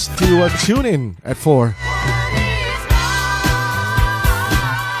best to tune in at 4.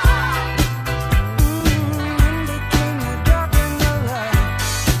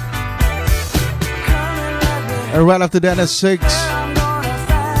 And right after that at 6,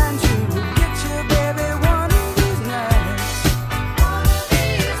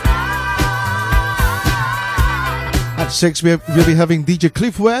 at 6 we'll be having DJ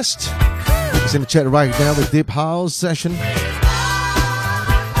Cliff West. He's in the chat right now with Deep House Session.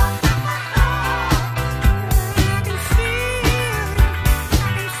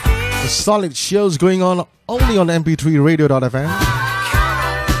 The solid shows going on only on mp3radio.fm.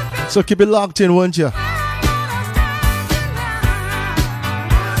 So keep it locked in, won't you?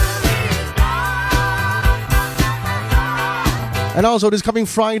 And also this coming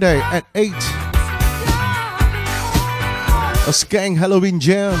Friday at 8, a Skank Halloween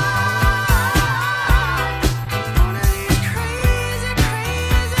Jam.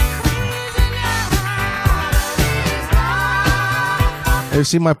 You've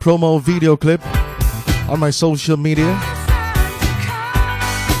seen my promo video clip on my social media.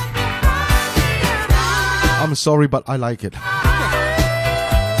 I'm sorry, but I like it.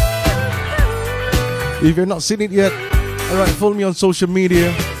 If you've not seen it yet, alright, follow me on social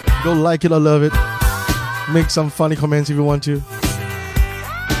media. Go like it or love it. Make some funny comments if you want to.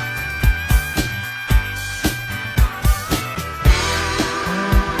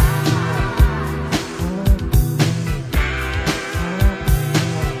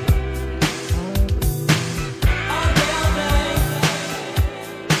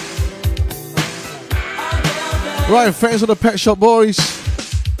 Right, friends of the Pet Shop Boys.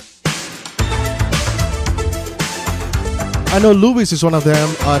 I know Louis is one of them.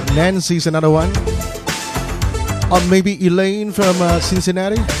 Nancy's another one. Or maybe Elaine from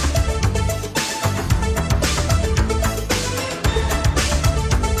Cincinnati.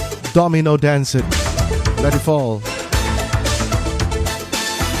 Domino Dance It. Let it fall.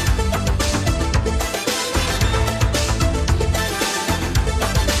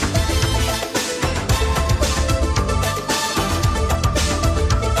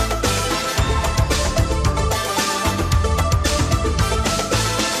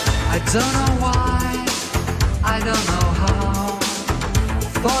 Don't know why, I don't know how.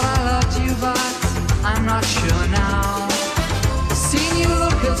 Thought I loved you, but I'm not sure now. Seen you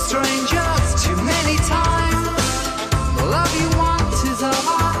look at strangers too many times. The love you want is of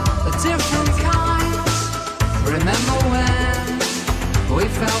a different kind. Remember when we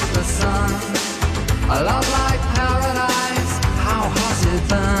felt the sun? A love like paradise, how hot it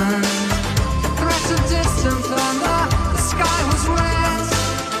burned. The threat of distant thunder, the sky was red.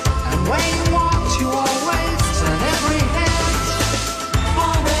 When you walked, you always turn every head.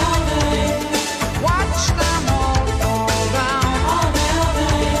 All day, watch them all fall down. All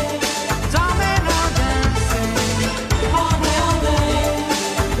day, domino dancing. All day,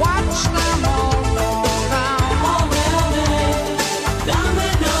 watch them all fall down. All day,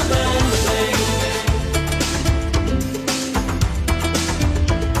 domino dancing.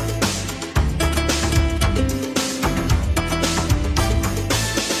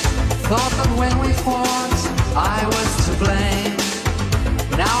 Thought that when we fought, I was to blame.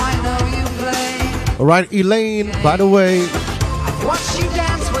 Now I know you play. All right, Elaine, by the way, Watch you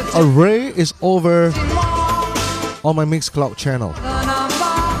dance with Array is over more. on my Mixcloud channel. The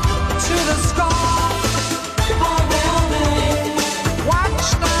number to the score.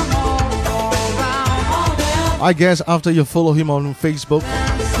 Watch them all fall down. I guess after you follow him on Facebook,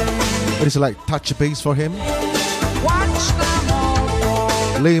 it is like touch base for him. Watch them all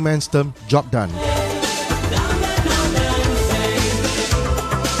fall. Layman's term, job done.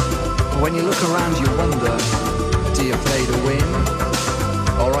 When you look around, you wonder, do you play to win?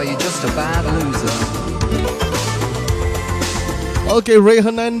 Or are you just a bad loser? Okay, Ray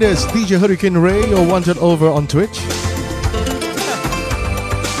Hernandez, DJ Hurricane Ray, you're wanted over on Twitch.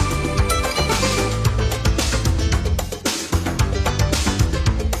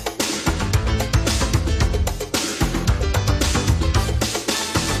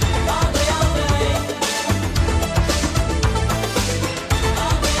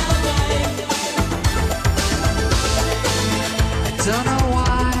 Don't know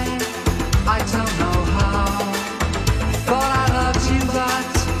why, I don't know how. Thought I loved you,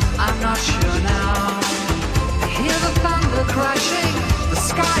 but I'm not sure now. I hear the thunder crashing, the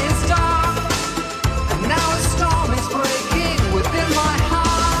sky is dark, and now a storm is breaking within my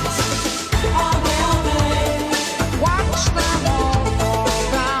heart. All day, watch them all fall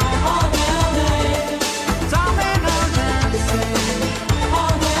down. All day, domino dancing.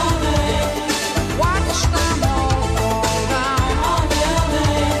 All day, watch them all fall down.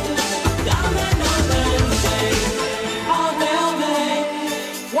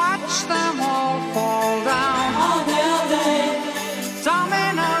 Watch them all fall down. All day,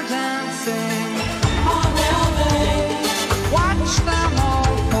 domino dancing. All day, watch them all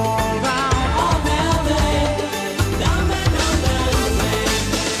fall down. All day, domino dancing.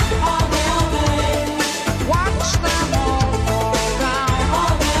 All day, watch them all fall down.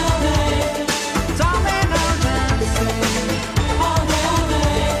 All day, domino dancing. All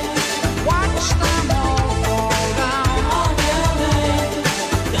day, watch them all fall down. All day,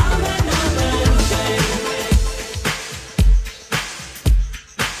 domino dancing.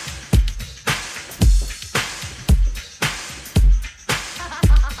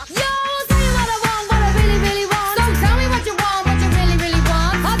 Yo, I'll tell you what I want, what I really, really want. So tell me what you want, what you really, really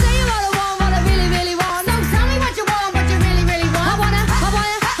want. I'll tell you what I want, what I really, really want. So tell me what you want, what you really, really want.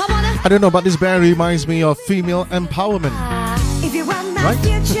 I wanna. I don't know, but this band reminds me of female empowerment. If you want my Right?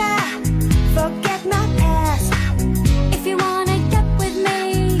 future, forget my past. If you wanna get with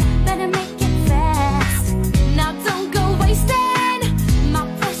me, better make it fast. Now don't go wasting my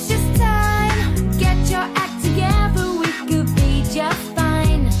precious time. Get your act together, we could be just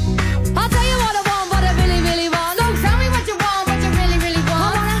fine. I'll tell you what I want, what I really, really want. So tell me what you want, what you really, really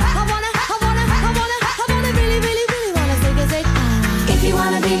want. I wanna really, really, really wanna say, If you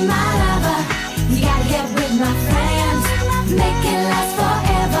wanna be my lover, you gotta get with my friends. Make it last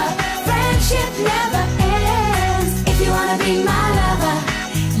forever. Friendship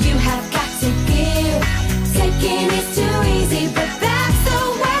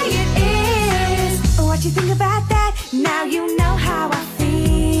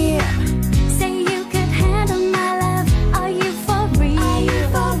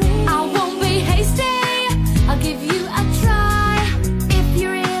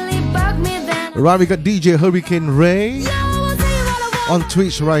Right, we got DJ Hurricane Ray on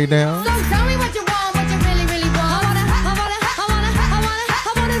Twitch right now. So tell me what you want, what you really, really want. I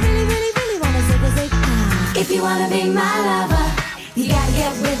wanna really, really, really wanna zig. If you wanna be my lover, you gotta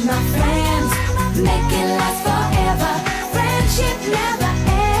get with my friends. Make it last forever. Friendship never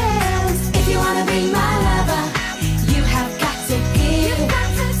ends. If you wanna be my lover, you have got to give.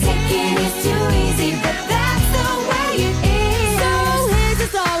 Taking is too easy, but that's the way it is. So here's the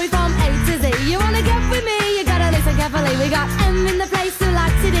story from A to Z. You wanna get with me, you gotta listen carefully. We got M in the place who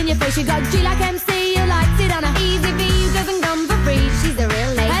likes it in your face. You got G like MC, who likes it on a easy V, who doesn't come for free. She's a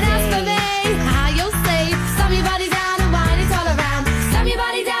real lady. And as for me, how you'll say, slam your body down and wine it all around. Slam your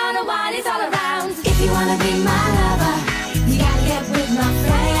body down and wine it all around. If you wanna be my lover, you gotta get with my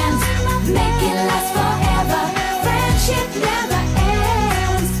friends. Make it last forever. Friendship never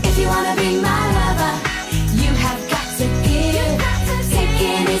ends. If you wanna be my lover, you have got to give.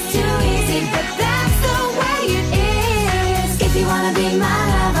 Taking is too easy, but that's the way it is. If you wanna be my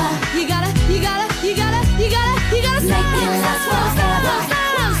lover, you gotta make it last forever.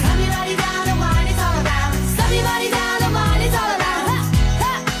 Slam your body down and wine it all around. Slam your body down and wine it all around.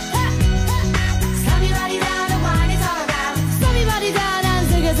 Slam your body down and wine it all around. Slam your body down and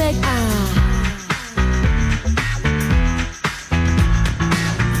zig.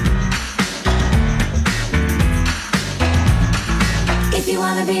 If you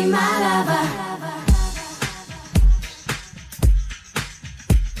wanna be my lover.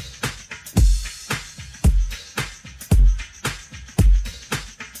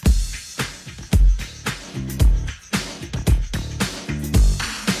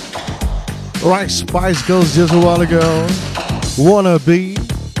 Right, Spice Girls just a while ago. Wanna Be.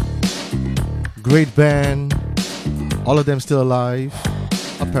 Great band. All of them still alive,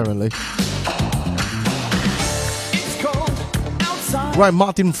 apparently. It's cold outside. Right,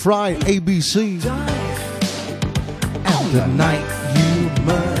 Martin Fry, ABC. And the night you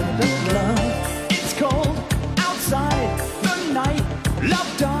murdered love. It's cold outside. The night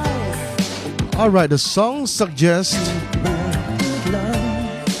love died. Alright, the song suggests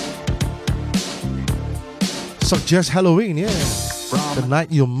Halloween, yeah. The night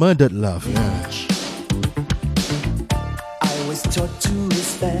you murdered love, yeah. I was taught to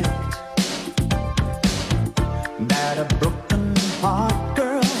respect that a broken heart,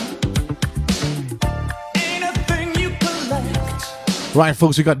 girl, ain't a thing you collect. Right,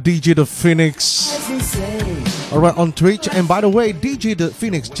 folks, we got DJ The Phoenix. As you say, Alright, on Twitch. And by the way, DJ The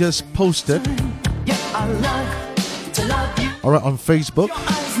Phoenix just posted, yeah, I love to love you. alright, on Facebook.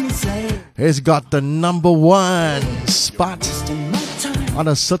 Eyes and say, He's got the #1 spot in my time. on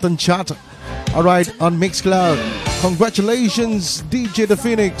a certain chart. Alright, on Mixcloud. Congratulations, DJ The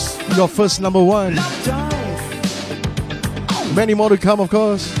Phoenix. Your first #1. Love died. Many more to come, of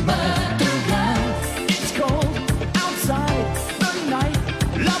course. It's cold outside. The night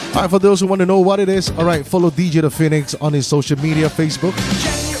love Alright, for those who want to know what it is, alright, follow DJ The Phoenix on his social media, Facebook.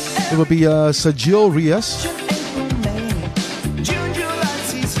 It will be Sergio Rias.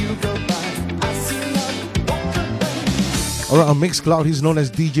 Alright, on Mixcloud, he's known as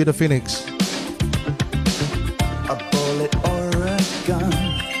DJ The Phoenix. A bullet or a gun.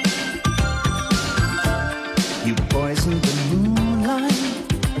 You poisoned the moonlight.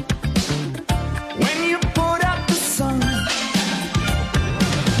 When you put out the sun,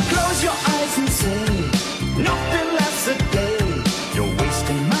 close your eyes and say, nothing lasts a day. You're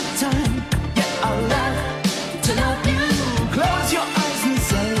wasting my time. Yeah, I love to love you. Close your eyes and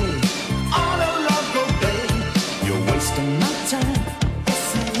say, all the love go, babe. You're wasting my time.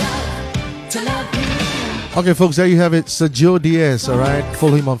 Yes, I love to love you. Okay, folks, there you have it. Sergio Diaz, alright?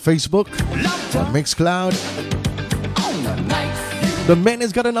 Follow him on Facebook, on Mixcloud. The man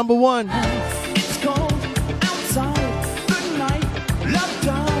has got a #1. It's cold outside. The night love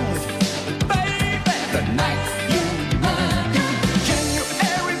died. Baby, the night you murdered.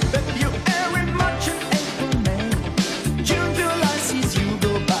 January, February, March and April, May. June, July sees you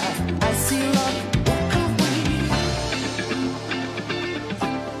go by. I see love walk away.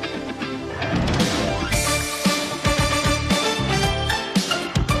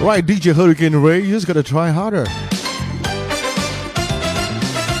 Right, DJ Hurricane Ray, you just gotta try harder.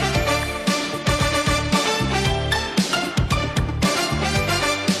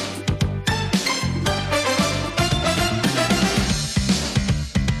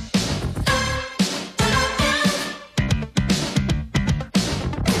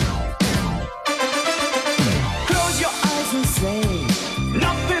 Close your eyes and say,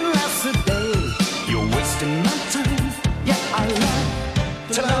 nothing lasts a day. You're wasting my time. Yeah, I love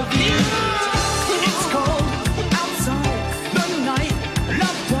to love you. It's cold outside. The night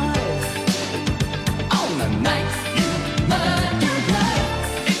love died.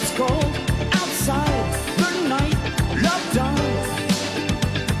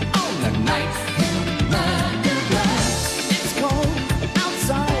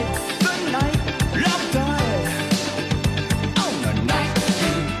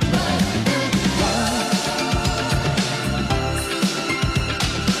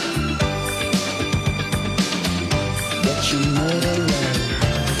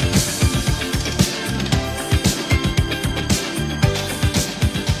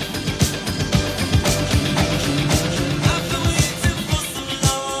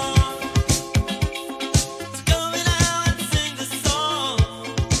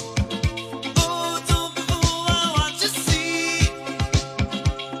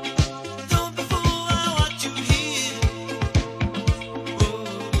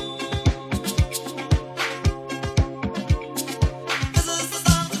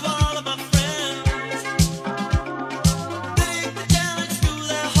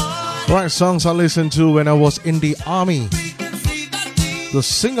 Right, songs I listened to when I was in the army, the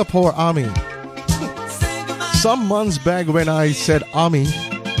Singapore Army. Some months back when I said army,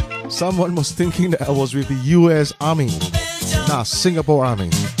 someone was thinking that I was with the US Army. Nah, Singapore Army.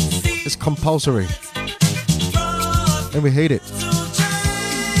 It's compulsory. And we hate it.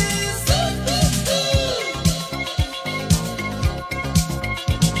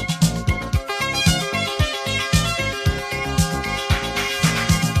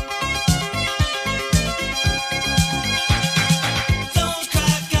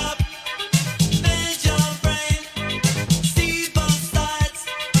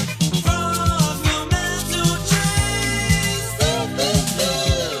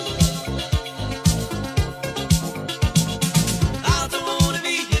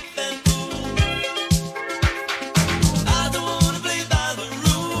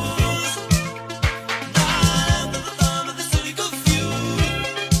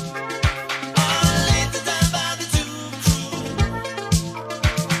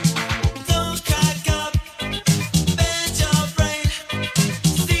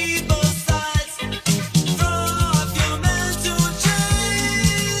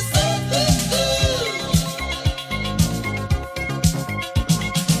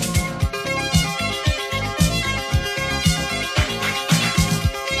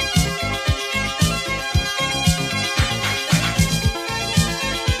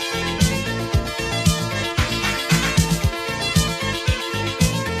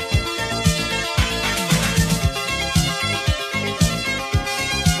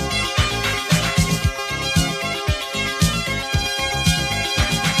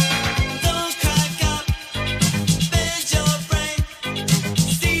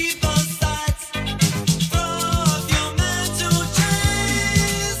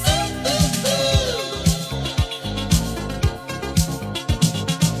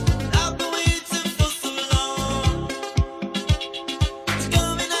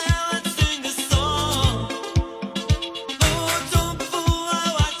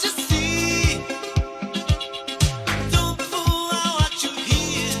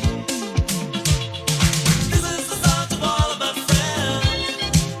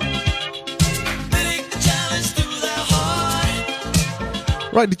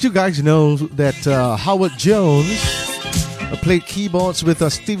 Right, did you guys know that Howard Jones played keyboards with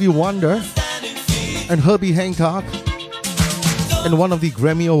Stevie Wonder and Herbie Hancock in one of the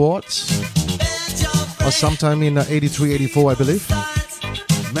Grammy Awards? Or sometime in 83, 84, I believe.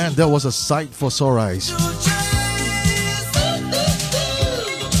 Man, that was a sight for sore eyes.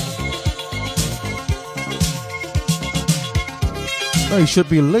 Oh, you should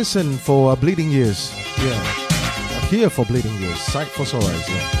be listening for Bleeding Years. Yeah. Here for Bleeding Years. Sight for sore eyes.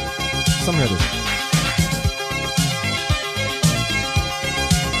 Yeah. Something like this.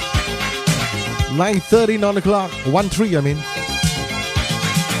 $9:30 on the clock. 1-3, I mean.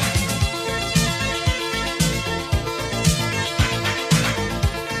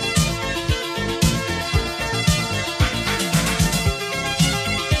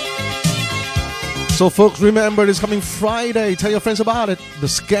 So, folks, remember this coming Friday. Tell your friends about it. The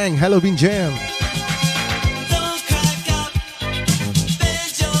Skang Halloween Jam.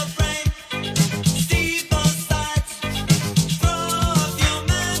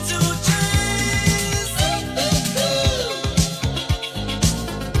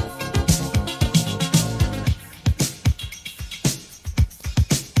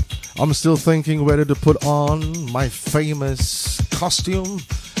 I'm still thinking whether to put on my famous costume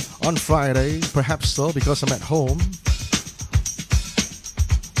on Friday. Perhaps so, because I'm at home.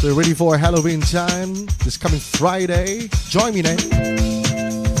 So you're ready for a Halloween time this coming Friday. Join me now.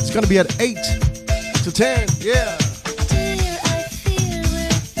 It's going to be at 8 to 10. Yeah.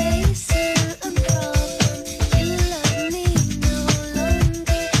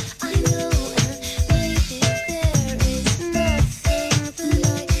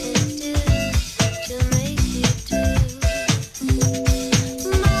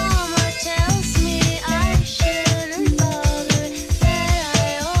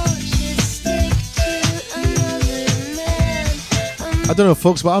 I don't know,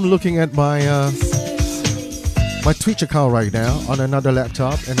 folks, but I'm looking at my my Twitch account right now on another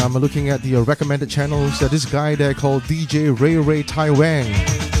laptop, and I'm looking at the recommended channels that this guy there called DJ Ray Ray Taiwan.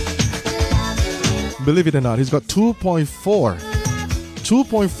 Believe it or not, he's got 2.4.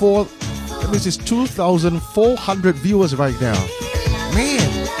 That means it's 2,400 viewers right now.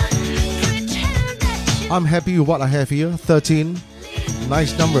 Man, I'm happy with what I have here. 13,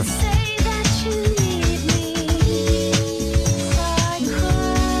 nice number.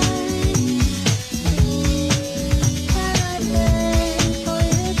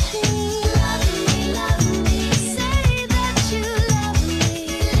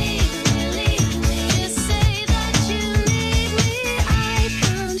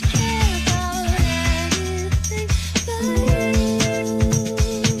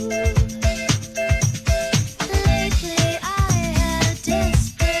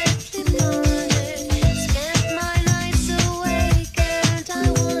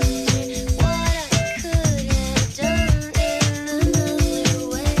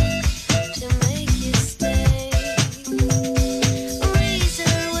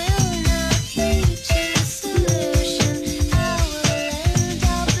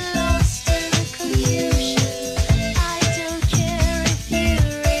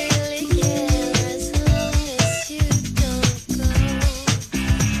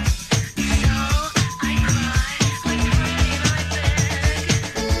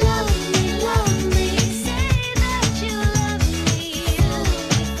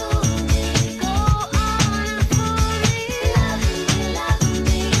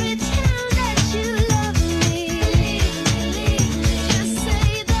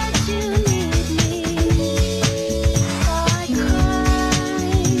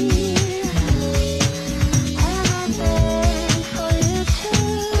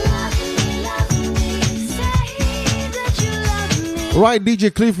 Right,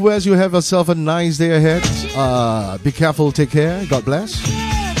 DJ Cliff West, you have yourself a nice day ahead. Be careful, take care. God bless.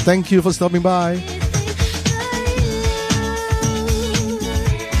 Thank you for stopping by.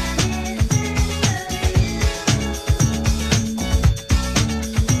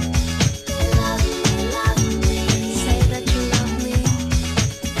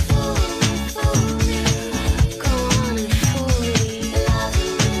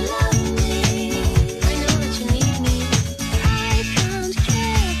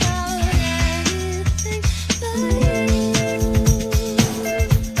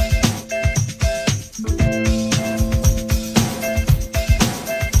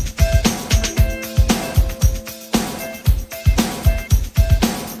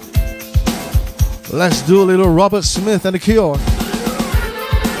 Let's do a little Robert Smith and the Cure.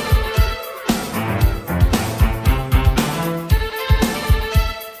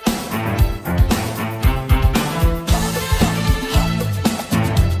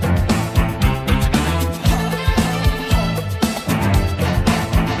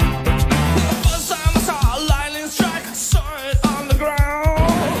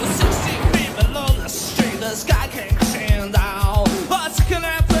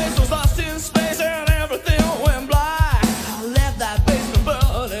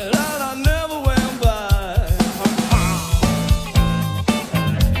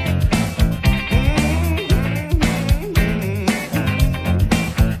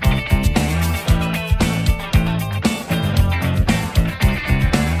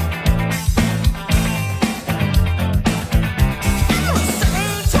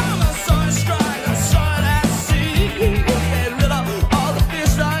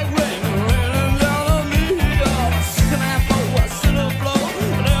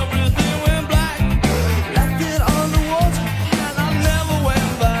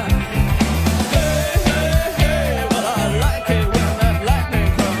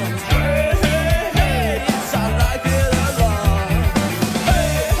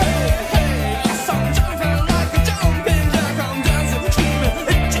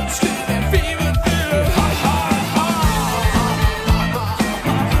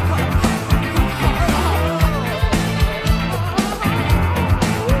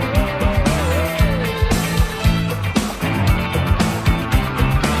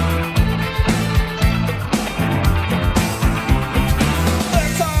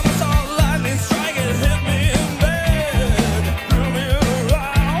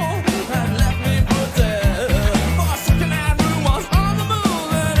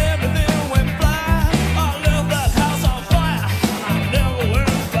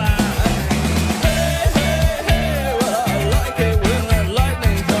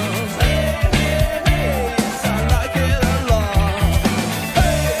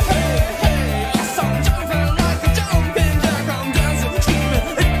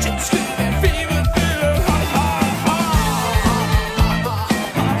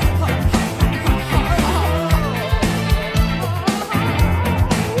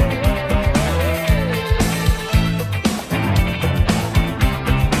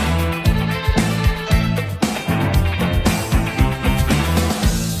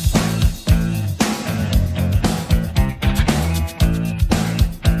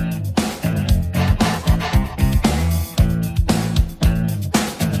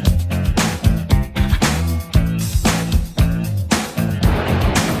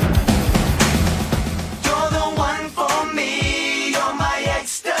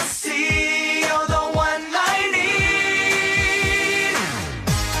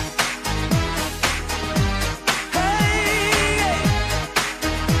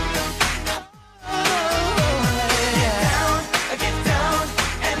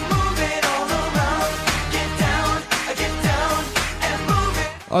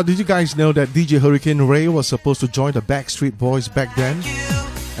 Did you guys know that DJ Hurricane Ray was supposed to join the Backstreet Boys back then?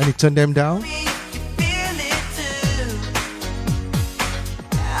 And he turned them down?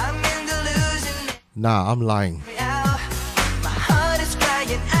 Nah, I'm lying. Around.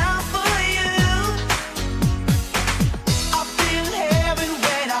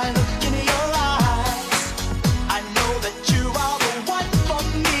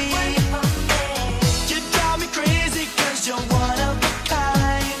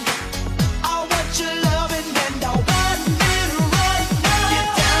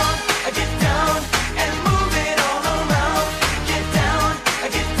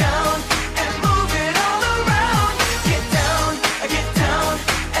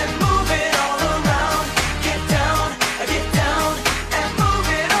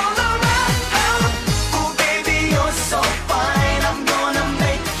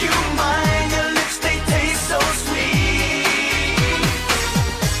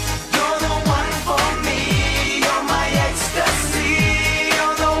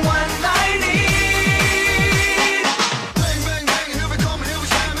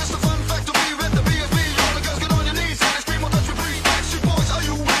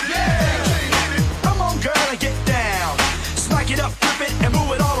 move it and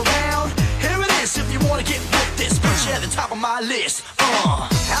move it all around. Here it is if you wanna get with this. Put you at the top of my list.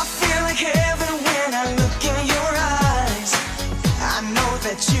 I feel like heaven when I look in your eyes. I know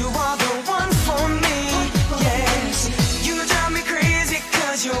that you are the one for me. Yes, you drive me crazy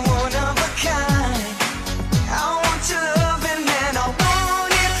 'cause you're one of a kind. I want your loving and I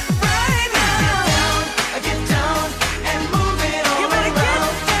want it right now. Get down and move it all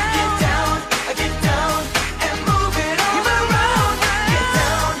around. Get down and move it all around.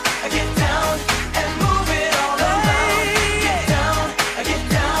 Get down and move it all around. Get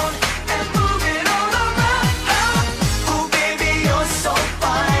down and move it all around. Oh baby, you're so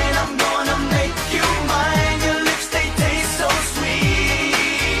fine. I'm gonna make you mine. Your lips, they taste so sweet.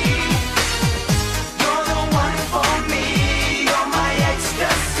 You're the one for me. You're my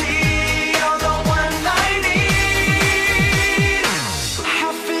ecstasy. You're the one I need. I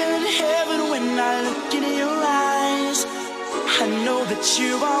feel in heaven when I look in your eyes. I know that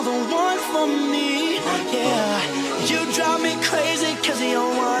you are the one for me. Yeah, you drive me crazy 'cause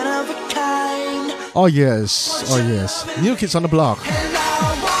you're one of a kind. Oh yes, oh yes. New Kids on the Block. And I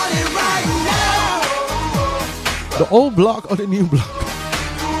want it right now. The old block or the new block?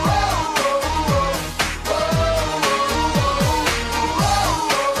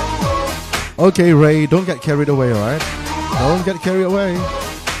 Okay, Ray, don't get carried away, alright? Don't get carried away.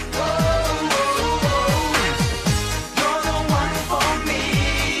 You're the one for me.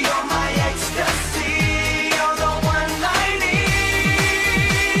 You're my ecstasy. You're the one I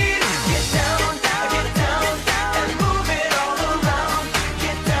need. Get down and move it all around.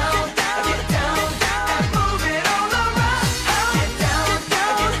 Get down and move it all around. Get down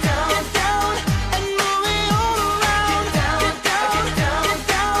and move it all around. Get down and move it all around. Get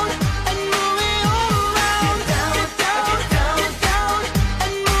down and move it all around.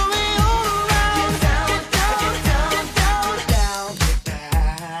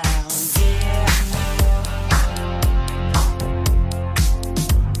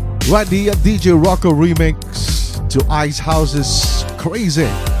 Right, the DJ Rocco remix to Ice House's Crazy.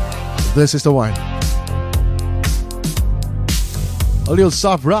 This is the one. A little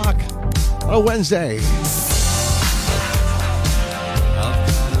soft rock on a Wednesday.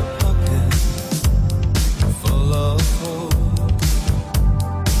 Full of hope.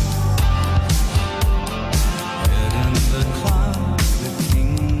 Head in the clouds, the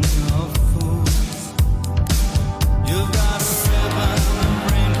king of fools. You've got a ribbon of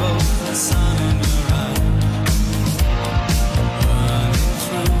rainbows, the sun in your eyes. Running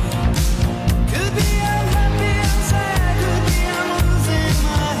through. Could be I'm happy and sad, could be I'm losing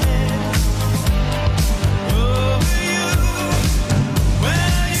my head. Over you.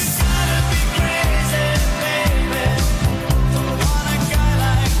 Well, you gotta be crazy, baby, to want a guy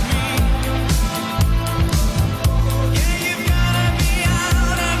like me. Yeah, you've gotta be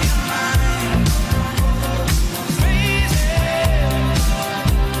out of your mind. Crazy.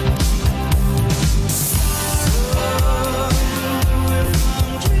 If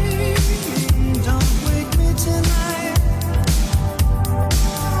I'm dreaming, don't wake me tonight.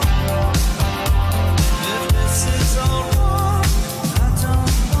 If this is all wrong, I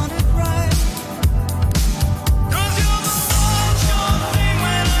don't want it right. 'Cause you're the one sure thing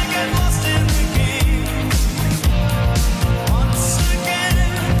when I get lost in the game. Once again,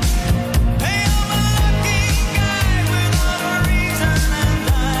 hey, I'm a lucky guy without a reason, and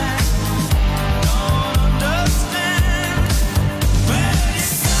I don't understand. Well, you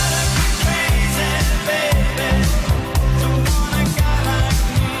gotta be crazy, baby, to want a guy like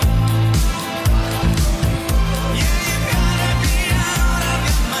me. Yeah, you gotta be out of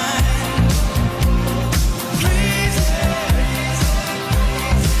your mind. Crazy.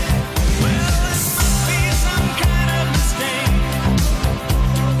 Well, this must be some kind of mistake.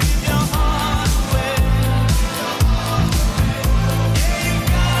 Give your heart away. Yeah, you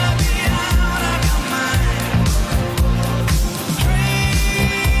gotta be out of your mind.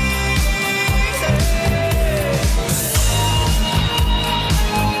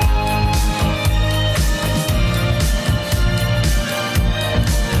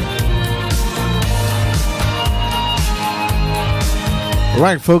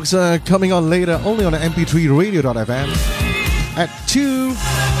 Right, folks, coming on later only on the mp3radio.fm at 2.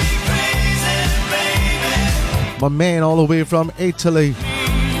 My man all the way from Italy,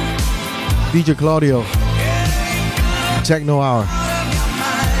 DJ Claudio, Techno Hour.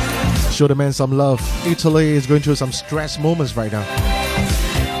 Show the man some love. Italy is going through some stress moments right now.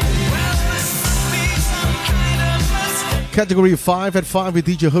 Category 5 at 5 with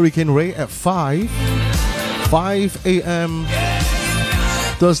DJ Hurricane Ray at 5 a.m.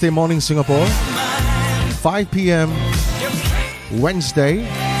 Thursday morning Singapore, 5 p.m. Wednesday.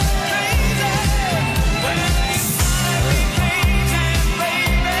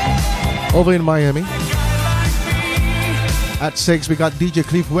 Over in Miami. At 6, we got DJ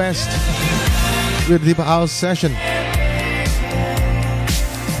Cliff West with Deep House Session.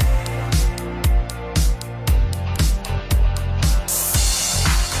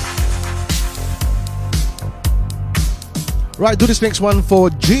 Right, do this next one for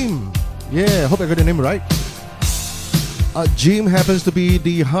Jim. Yeah, hope I got the name right. Jim happens to be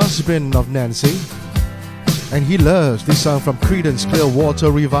the husband of Nancy, and he loves this song from Creedence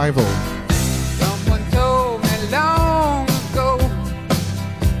Clearwater Revival. Someone told me long ago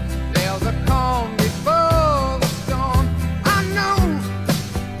there's a calm before the storm. I know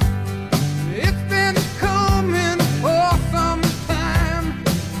it's been coming for some time.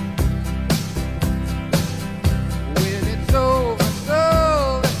 When it's over,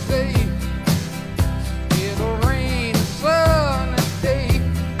 so they say it'll rain a sunny day.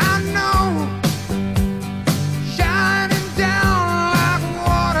 I know, shining down like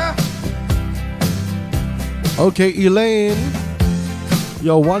water. Okay, Elaine,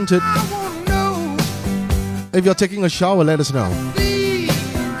 you're wanted. I won't know. If you're taking a shower, let us know.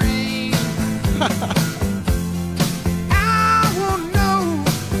 I won't know.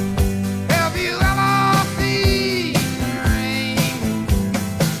 Have you ever seen rain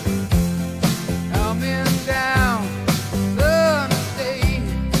coming down sunny day?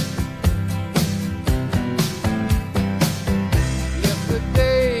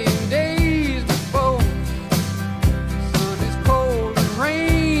 Yesterday and days before, sun is cold and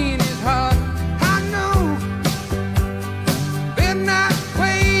rain is hot. I know. Been that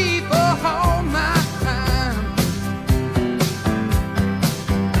way for all my time.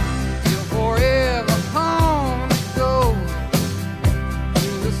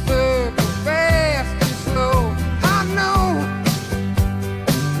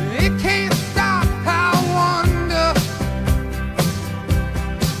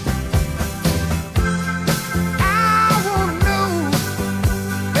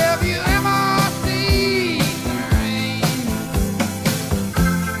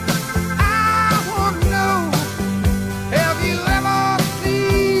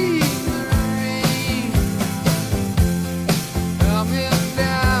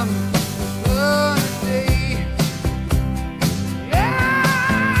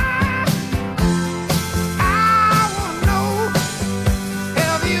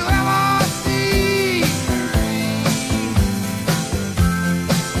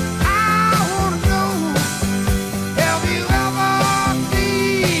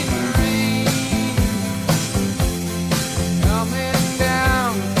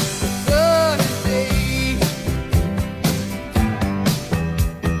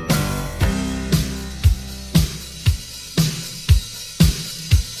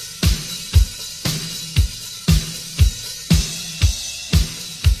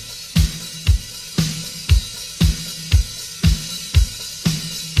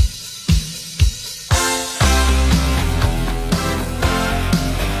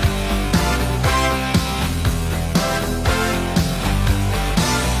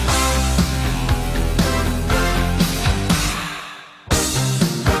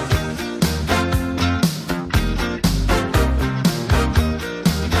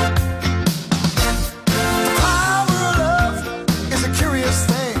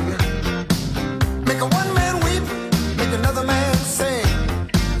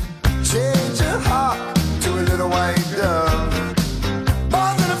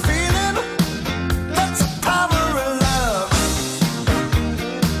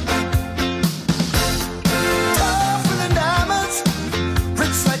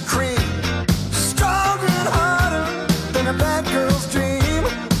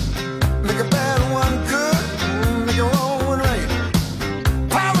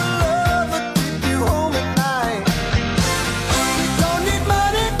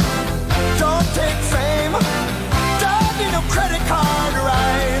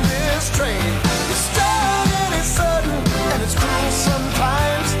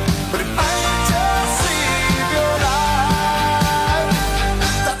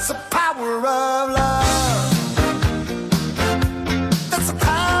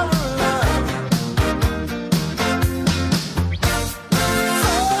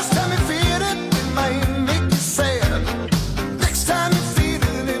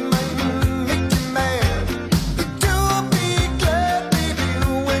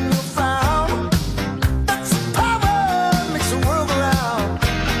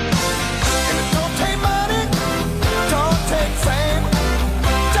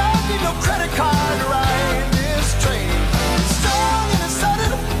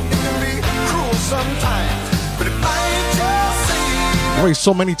 There is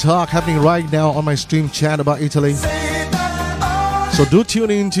so many talk happening right now on my stream chat about Italy. So do tune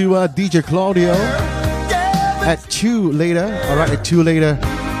in to DJ Claudio at 2 later. Alright, at 2 later,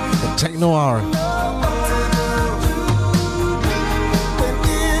 the Techno Hour.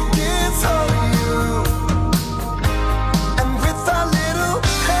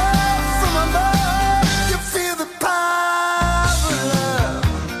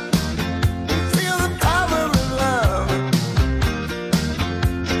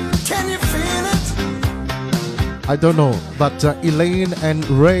 I don't know, but Elaine and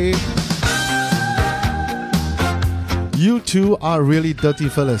Ray, you two are really dirty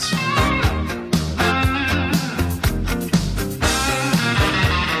fellas.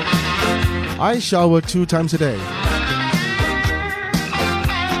 I shower 2 times a day.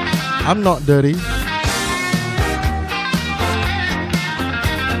 I'm not dirty.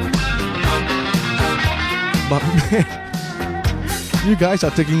 But man, you guys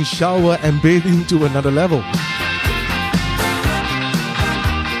are taking shower and bathing to another level.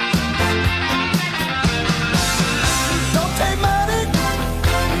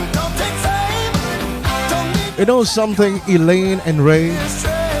 You know something, Elaine and Ray,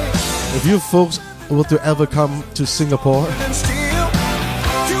 if you folks were to ever come to Singapore,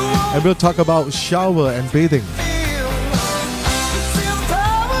 and we'll talk about shower and bathing.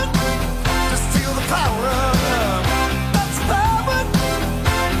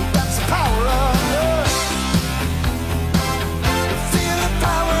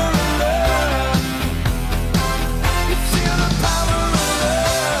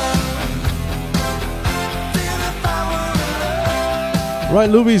 Right,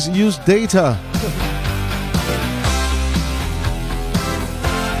 Louis, use data.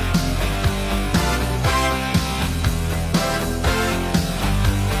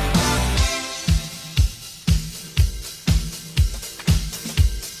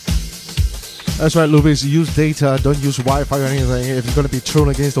 That's right, Louis, use data, don't use Wi-Fi or anything if you're going to be thrown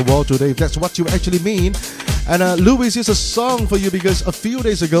against the wall today, if that's what you actually mean. And Louis, here's a song for you because a few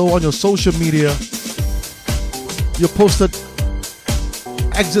days ago on your social media, you posted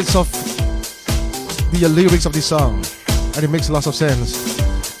exits of the lyrics of this song, and it makes lots of sense.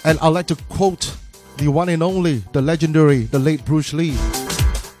 And I'd like to quote the one and only, the legendary, the late Bruce Lee: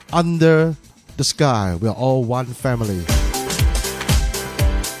 "Under the sky, we're all one family."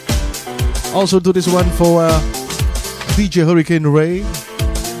 Also do this one for DJ Hurricane Ray.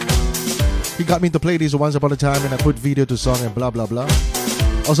 He got me to play this once upon a time, and I put video to song and blah blah blah.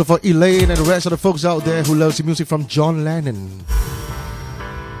 Also for Elaine and the rest of the folks out there who loves the music from John Lennon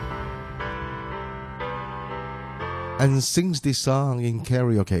and sings this song in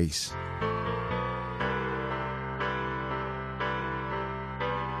karaoke.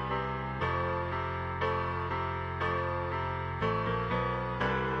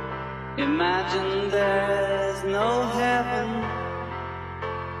 Imagine there's no heaven.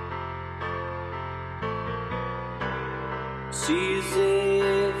 It's easy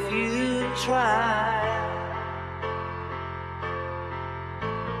if you try.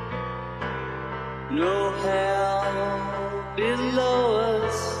 No hell below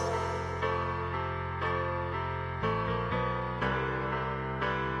us.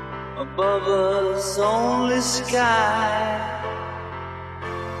 Above us only sky.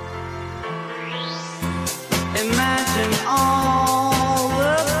 Imagine all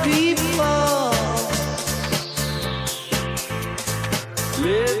the people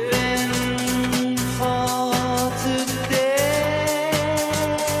living for today.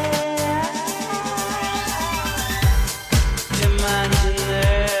 Imagine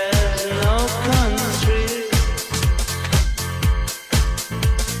there's no country.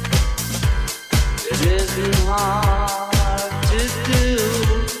 It isn't hard to do.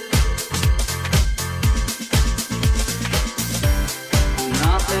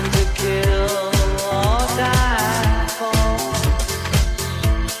 Nothing to kill or die for,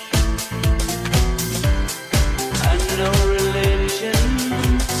 and no religion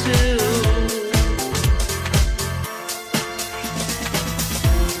too.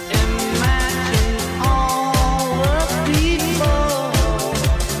 Imagine all the people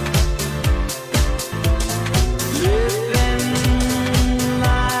living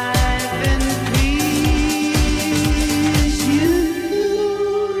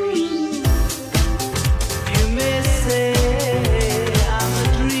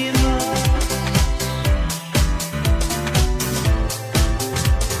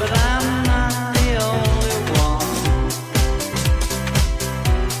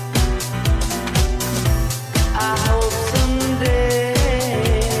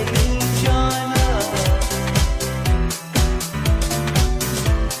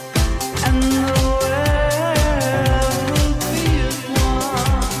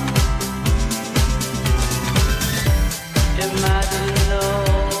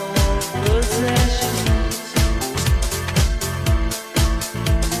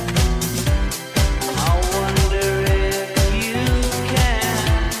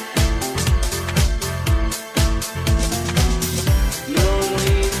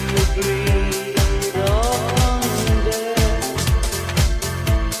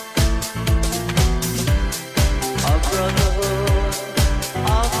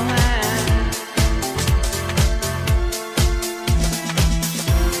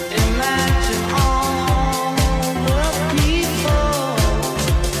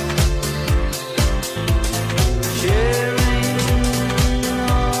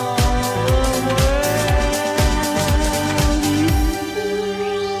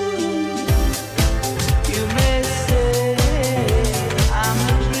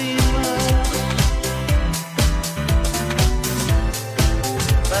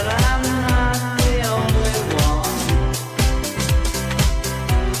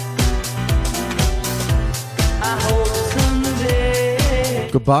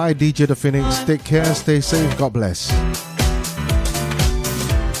Goodbye, DJ The Phoenix. Take care, stay safe. God bless.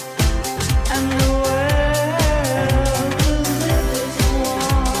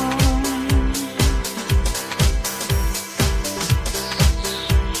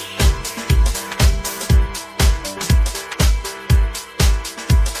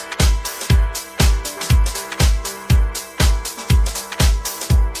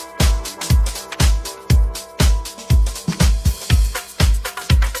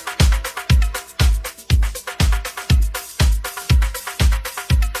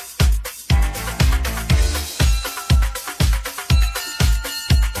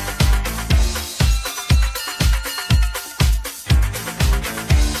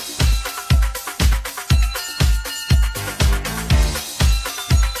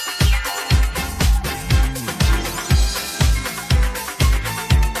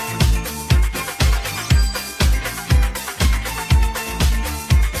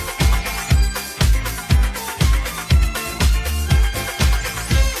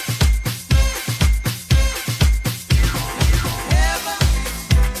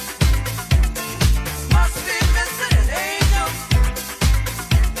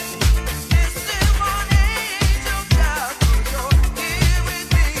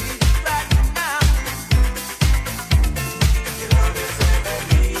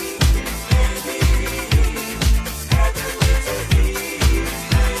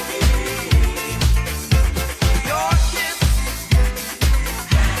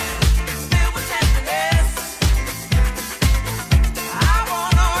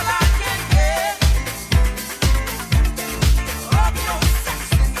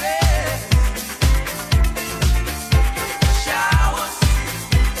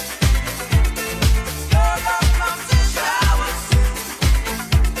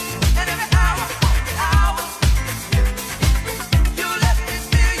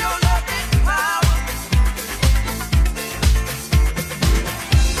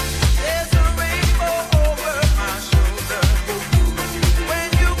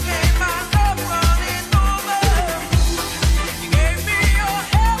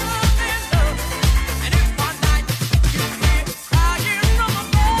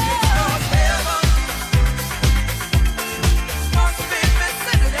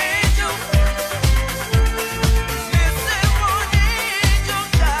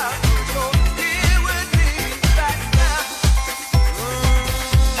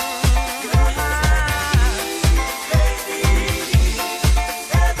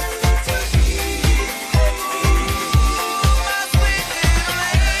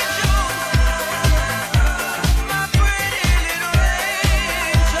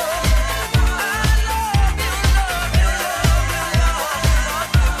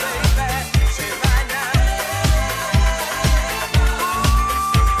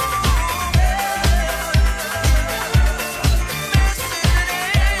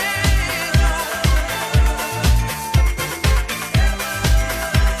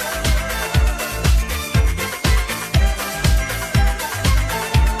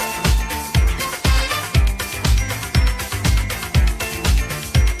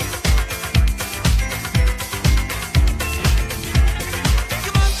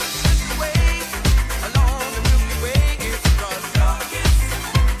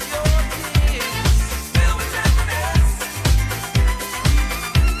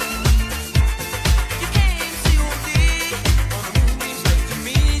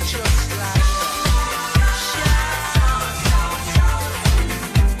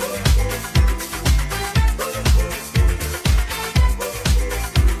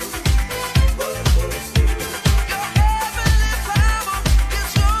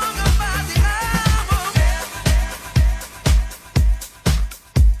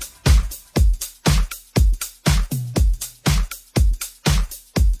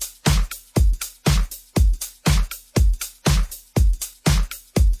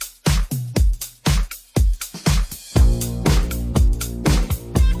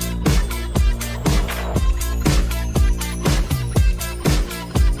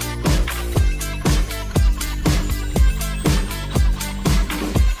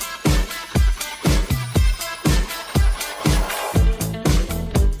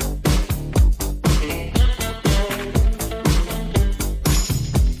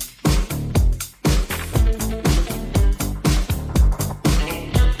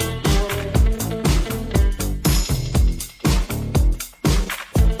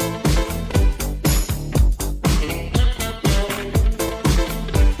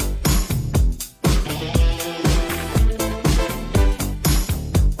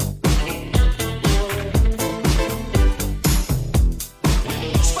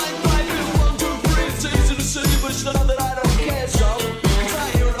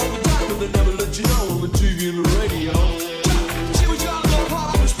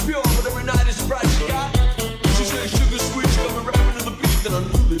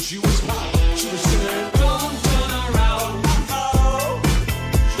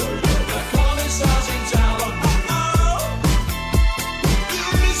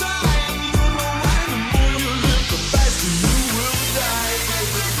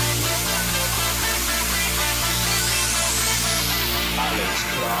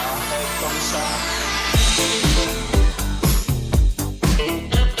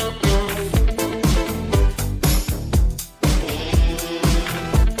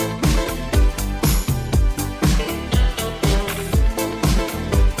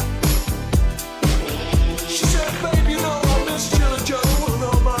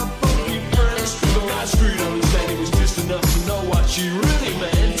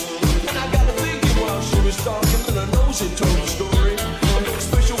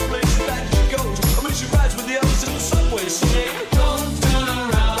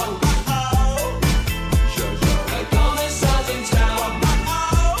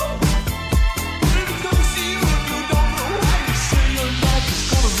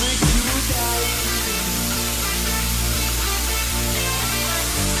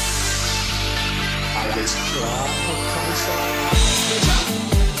 It's Tropical Commissar.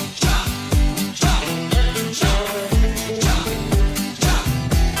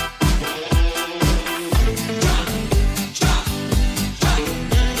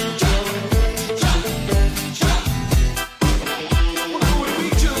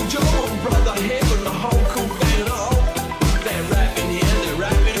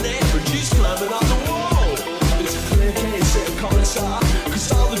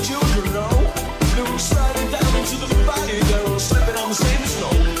 Cause all the children know they were sliding down into the valley. They're all slipping on the same snow.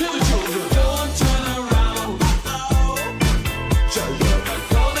 Hear the children don't turn around.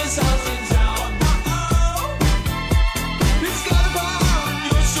 Call this house in town. It's got a power.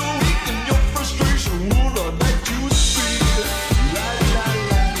 You're so weak and your frustration will not let you speak. La la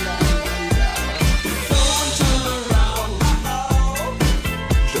la la la. Don't turn around.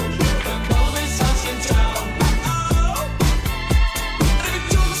 Call this house in town.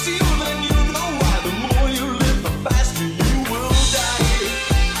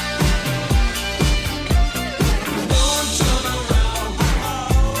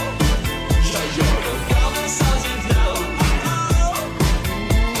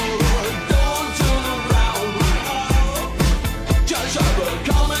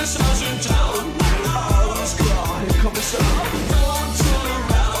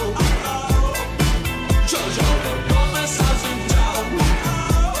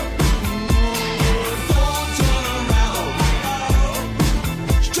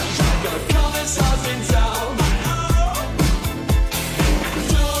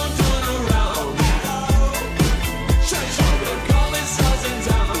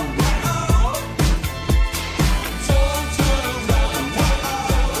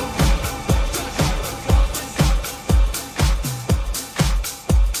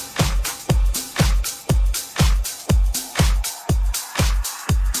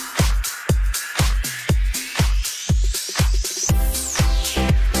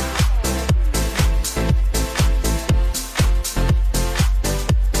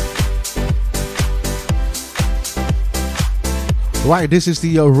 Right, this is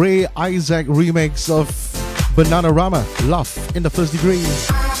the Ray Isaac remix of Bananarama, Love in the First Degree.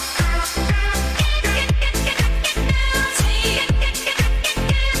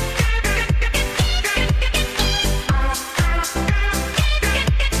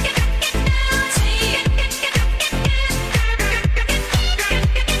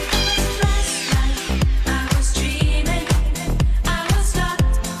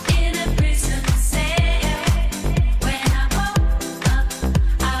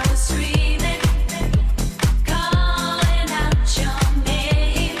 Calling out your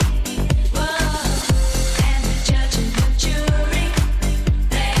name.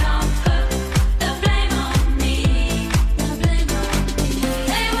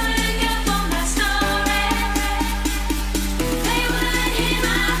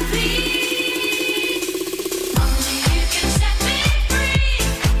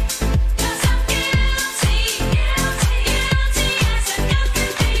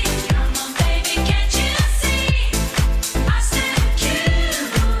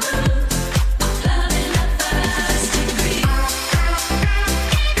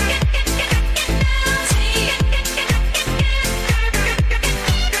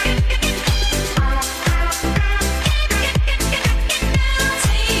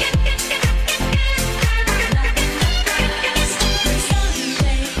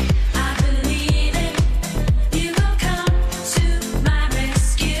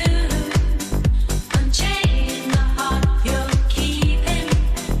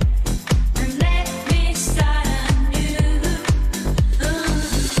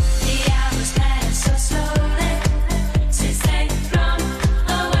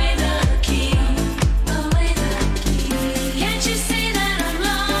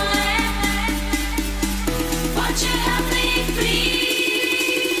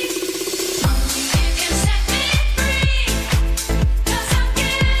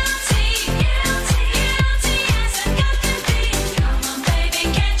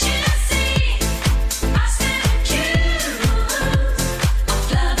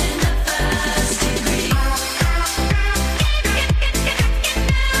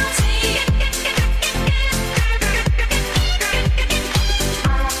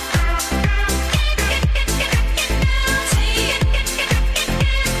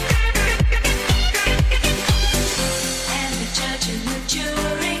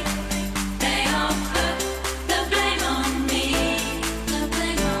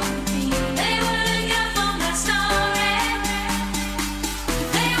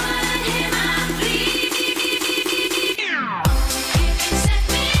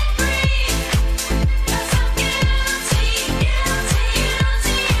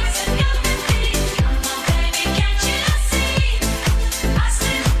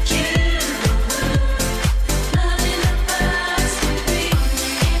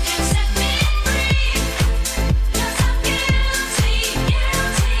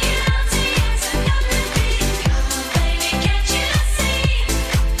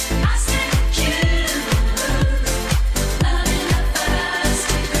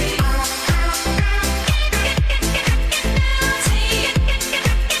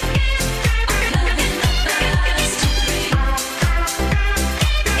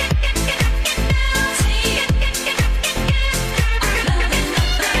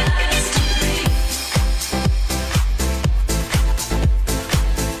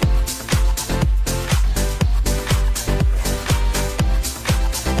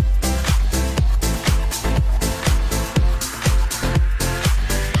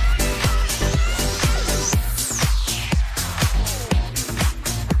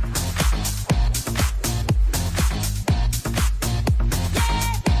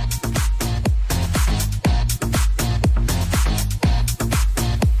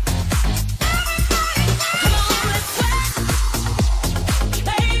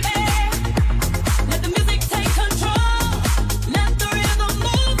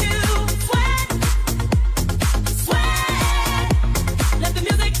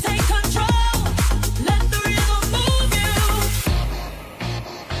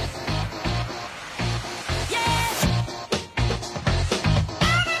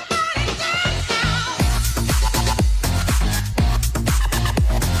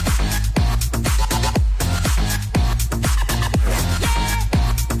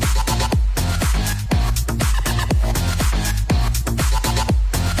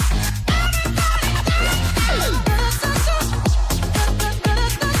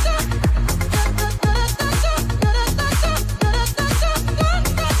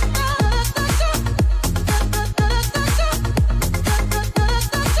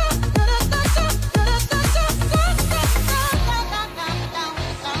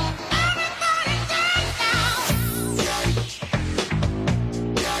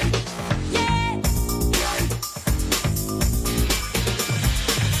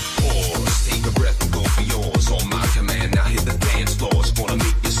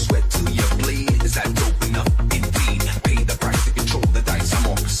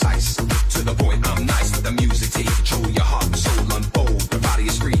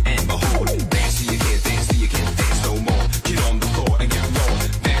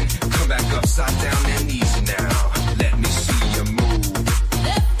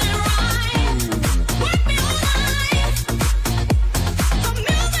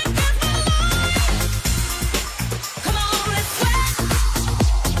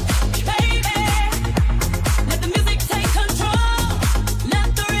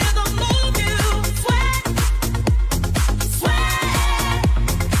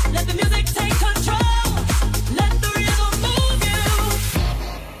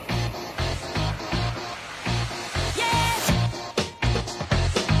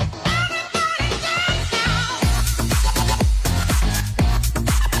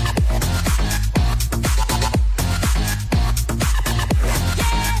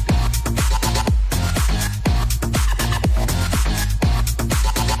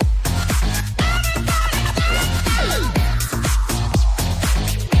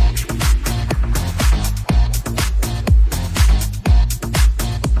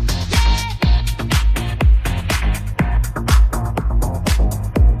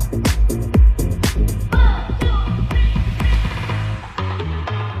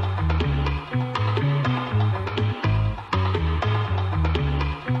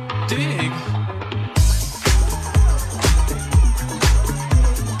 dig.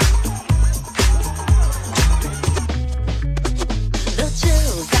 The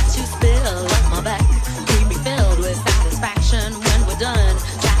chills that you spill up my back keep me filled with satisfaction when we're done.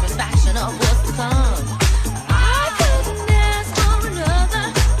 Satisfaction of what's to come. I couldn't ask for another.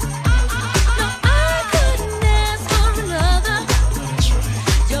 No, I couldn't ask for another.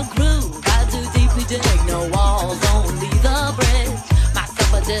 Your groove, I do deeply dig. No walls, only the bridge.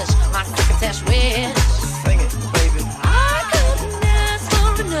 Myself a dish, my crocketesh wish. Sing it, baby. I couldn't ask for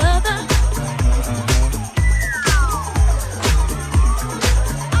another.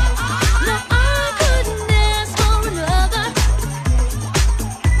 No, I couldn't ask for another.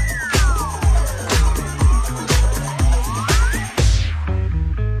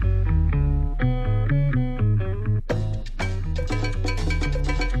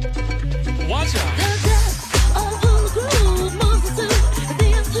 Watch out. The depth of who the groove moves us to, the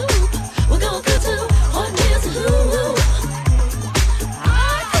end soup will go through to what is who. I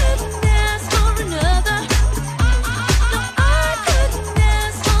couldn't ask for another. No, I couldn't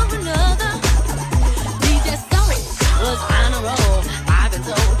ask for another. DJ Story was on a roll. I've been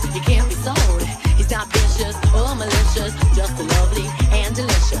told he can't be sold. He's not vicious or malicious, just lovely and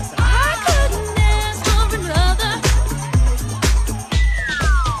delicious. I couldn't ask for another.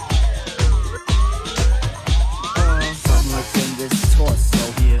 Something within this torso.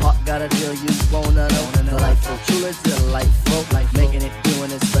 Heart got a deal you wanna know. Delightful, truly delightful. Making it,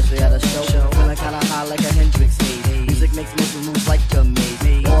 doing it, especially at a show. Feeling kinda high like a Hendrix haze. Music makes me move like a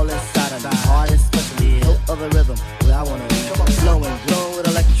maze. All inside of me, heart especially. Hilt of the rhythm, where I wanna be. Flowing, glowing with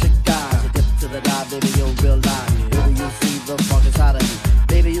electric eyes. You dip to the dive, baby, you'll realize. Baby, you'll see the funk inside of me.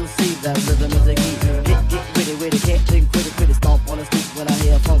 Baby, you'll see that rhythm is a key. Get witty, can't think quitty, stomp on the streets when I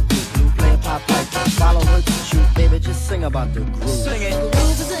hear funk beat. Playing pop pipe, follow her to shoot, baby, just sing about the groove. Sing it.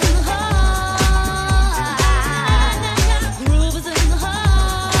 Groove is in the heart. Groove is in the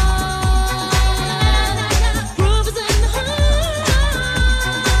heart. Groove is in the heart.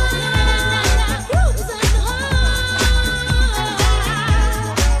 Groove is in the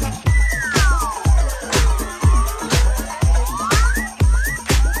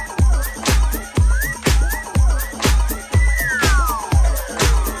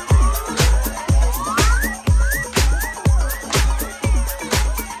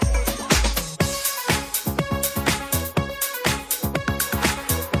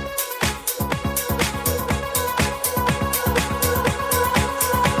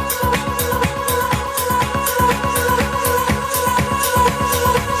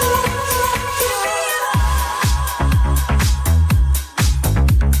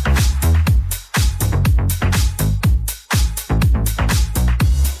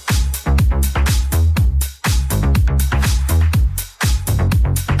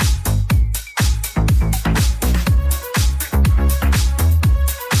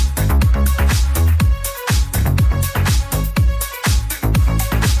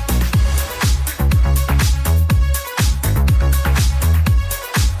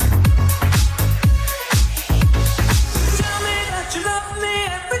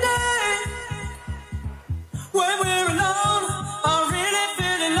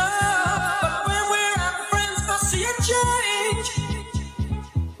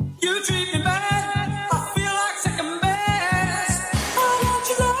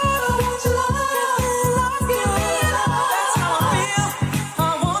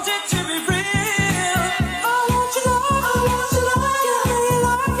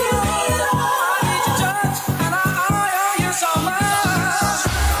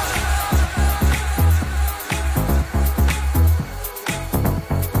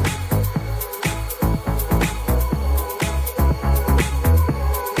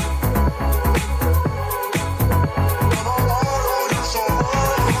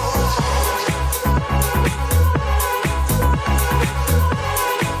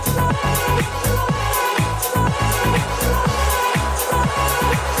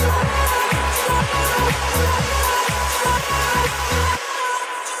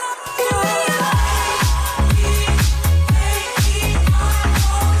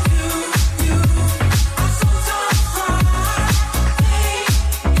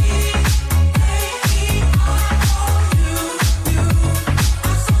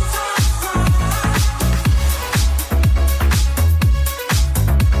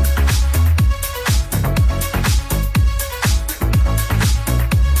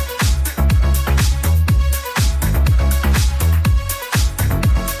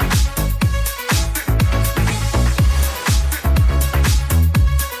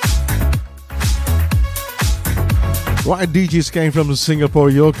Right, DJ Skank from Singapore,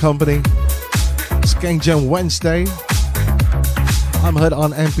 your company. Skank Jam Wednesday. I'm heard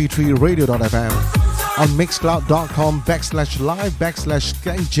on mp3radio.fm, on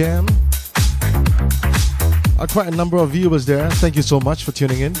mixcloud.com/live/Skank Jam. Quite a number of viewers there. Thank you so much for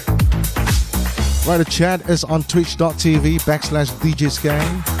tuning in. Right, the chat is on twitch.tv/DJ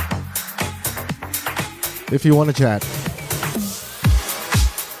Skank. If you want to chat.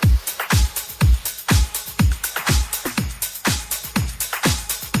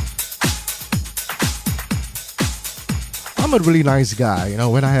 I'm a really nice guy, you know,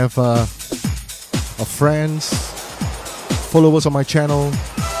 when I have friends, followers on my channel,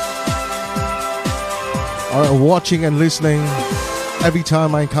 are watching and listening every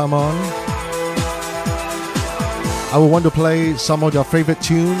time I come on. I will want to play some of their favorite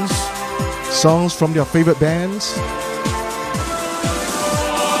tunes, songs from their favorite bands.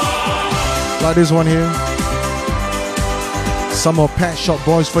 Like this one here. Some more Pet Shop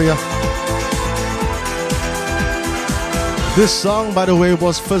Boys for you. This song, by the way,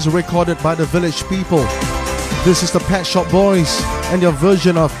 was first recorded by the Village People. This is the Pet Shop Boys and their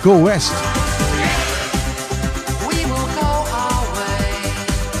version of Go West. We will go our way.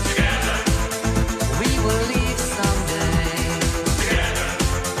 Together. We will leave someday. Together.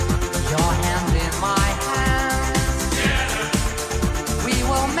 Your hand in my hand. Together. We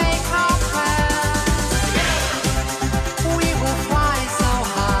will make our plans. Together. We will fly so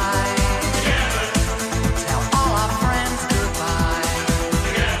high. Together. Tell all our friends goodbye.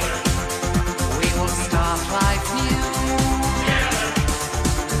 Together. We will start life new. Together.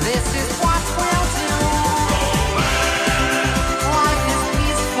 This is what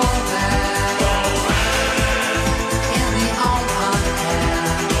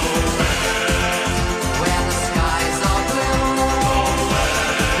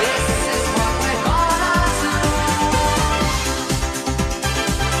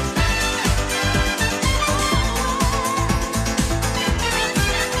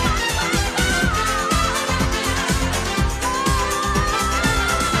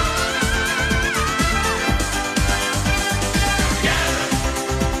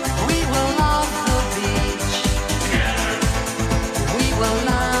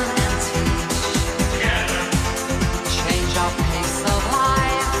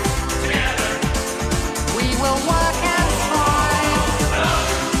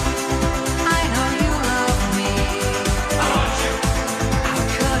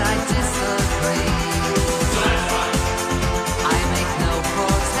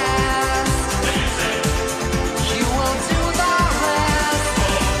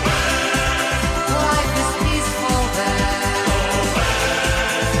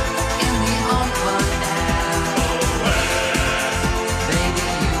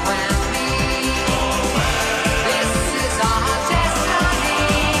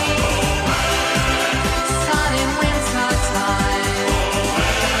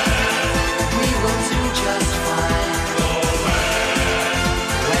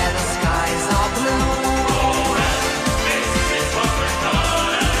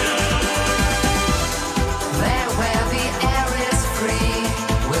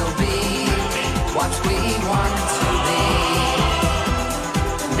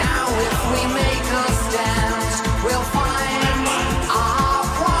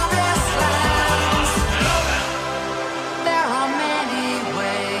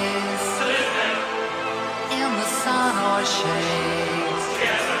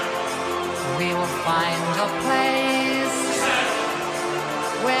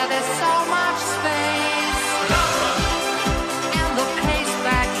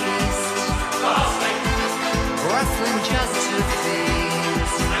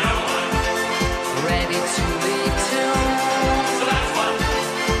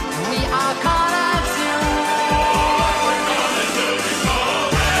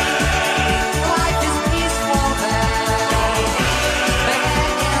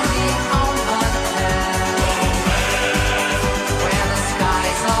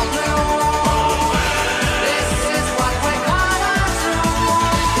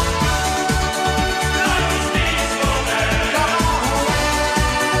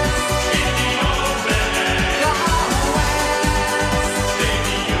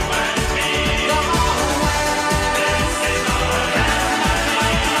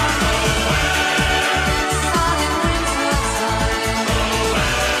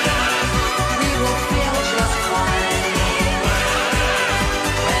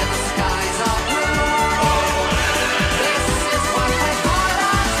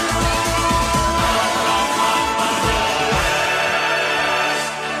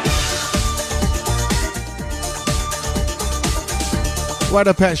Why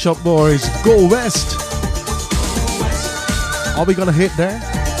the Pet Shop Boys? Go West. Are we gonna hit there?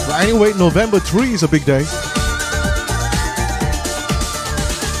 But anyway, November 3 is a big day.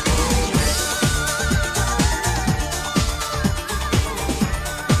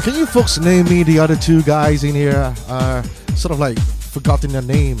 Can you folks name me the other two guys in here? Sort of like forgotten their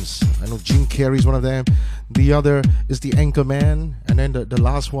names. I know Jim Carrey's one of them. The other is the Anchorman, and then the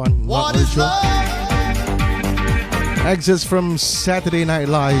last one, not really sure. Exits from Saturday Night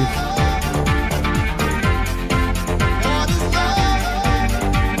Live.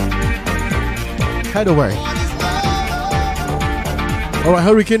 Hathaway. All right,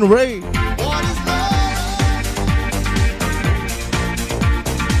 Hurricane Ray.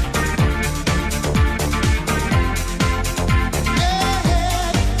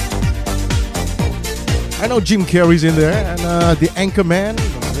 I know Jim Carrey's in there, and the Anchorman.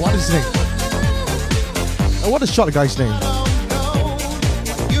 What is his name? What is short guy's name?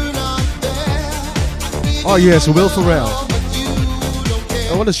 Oh yes, Will Ferrell.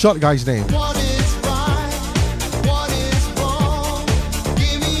 What is short guy's name?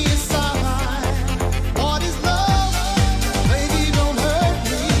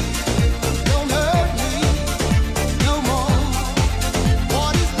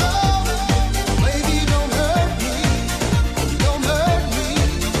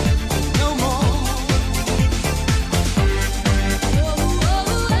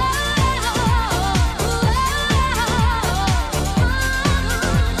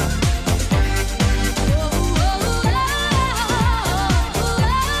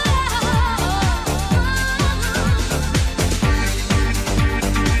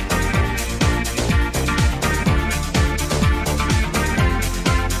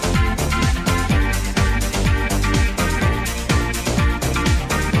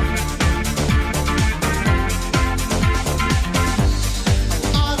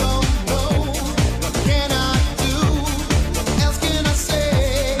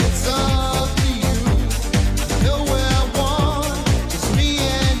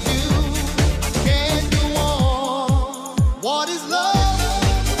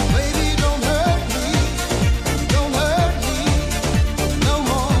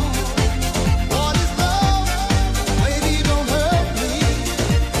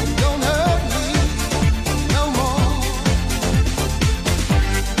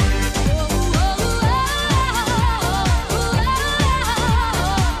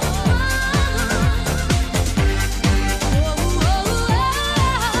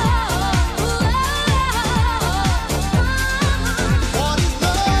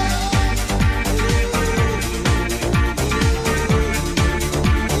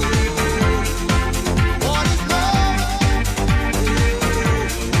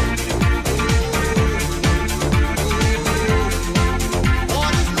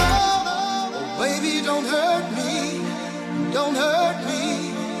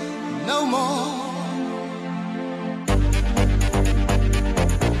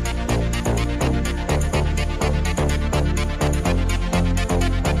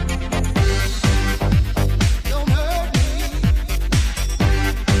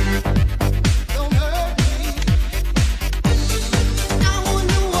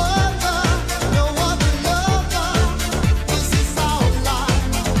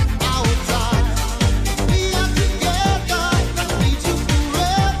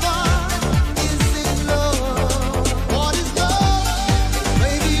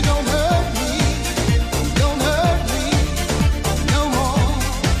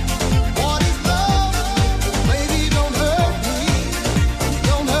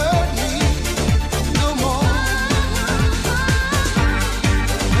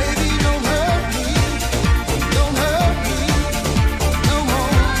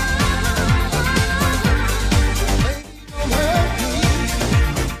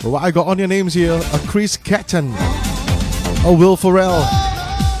 Well, I got on your names here, a Chris Catton, a Will Ferrell,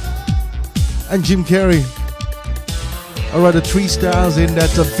 and Jim Carrey. Alright, the 3 stars in that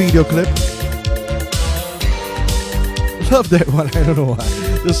video clip. Love that one, I don't know why.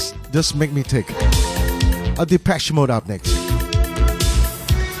 Just make me tick. A Depeche Mode up next.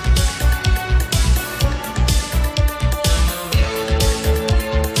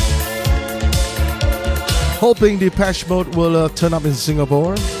 Hoping Depeche Mode will turn up in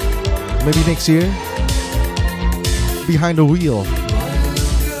Singapore, maybe next year. Behind the Wheel.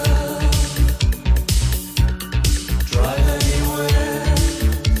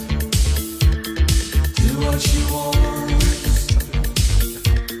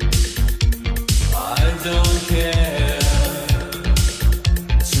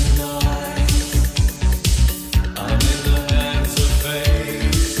 I'm in the hands of fate.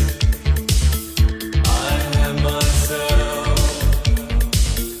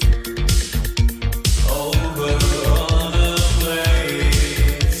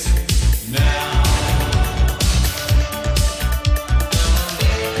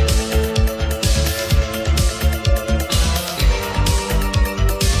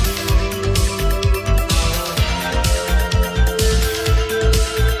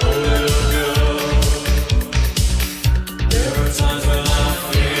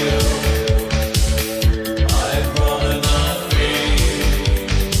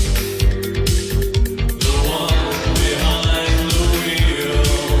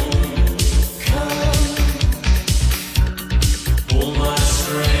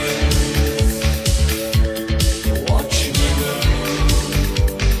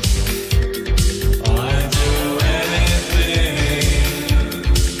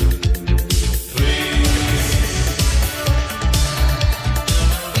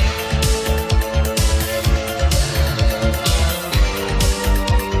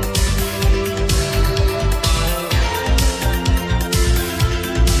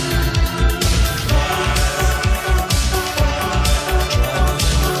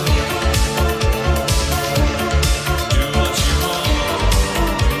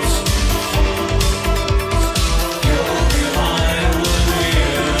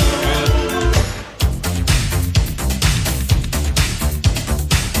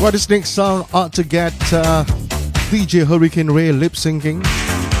 Well, this next song ought to get DJ Hurricane Ray lip syncing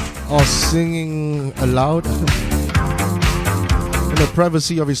or singing aloud in the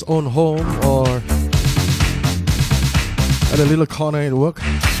privacy of his own home or at a little corner at work.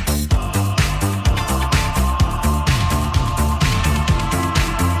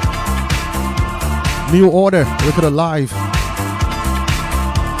 New Order, look at it live.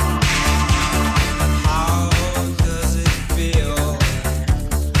 How does it feel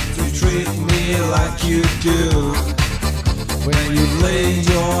to treat me like you do? When you laid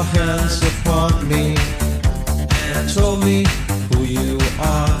your hands upon me and told me who you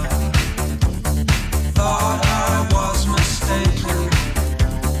are. Thought I was mistaken.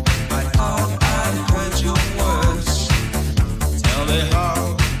 I thought I'd heard your words. Tell me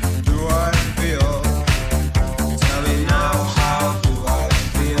how do I feel? Tell me now how do I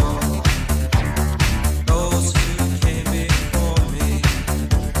feel? Those who came before me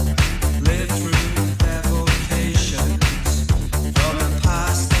lived through their vocations. From the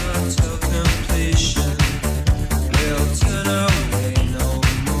past until completion, we'll turn away no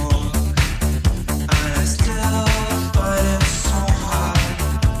more.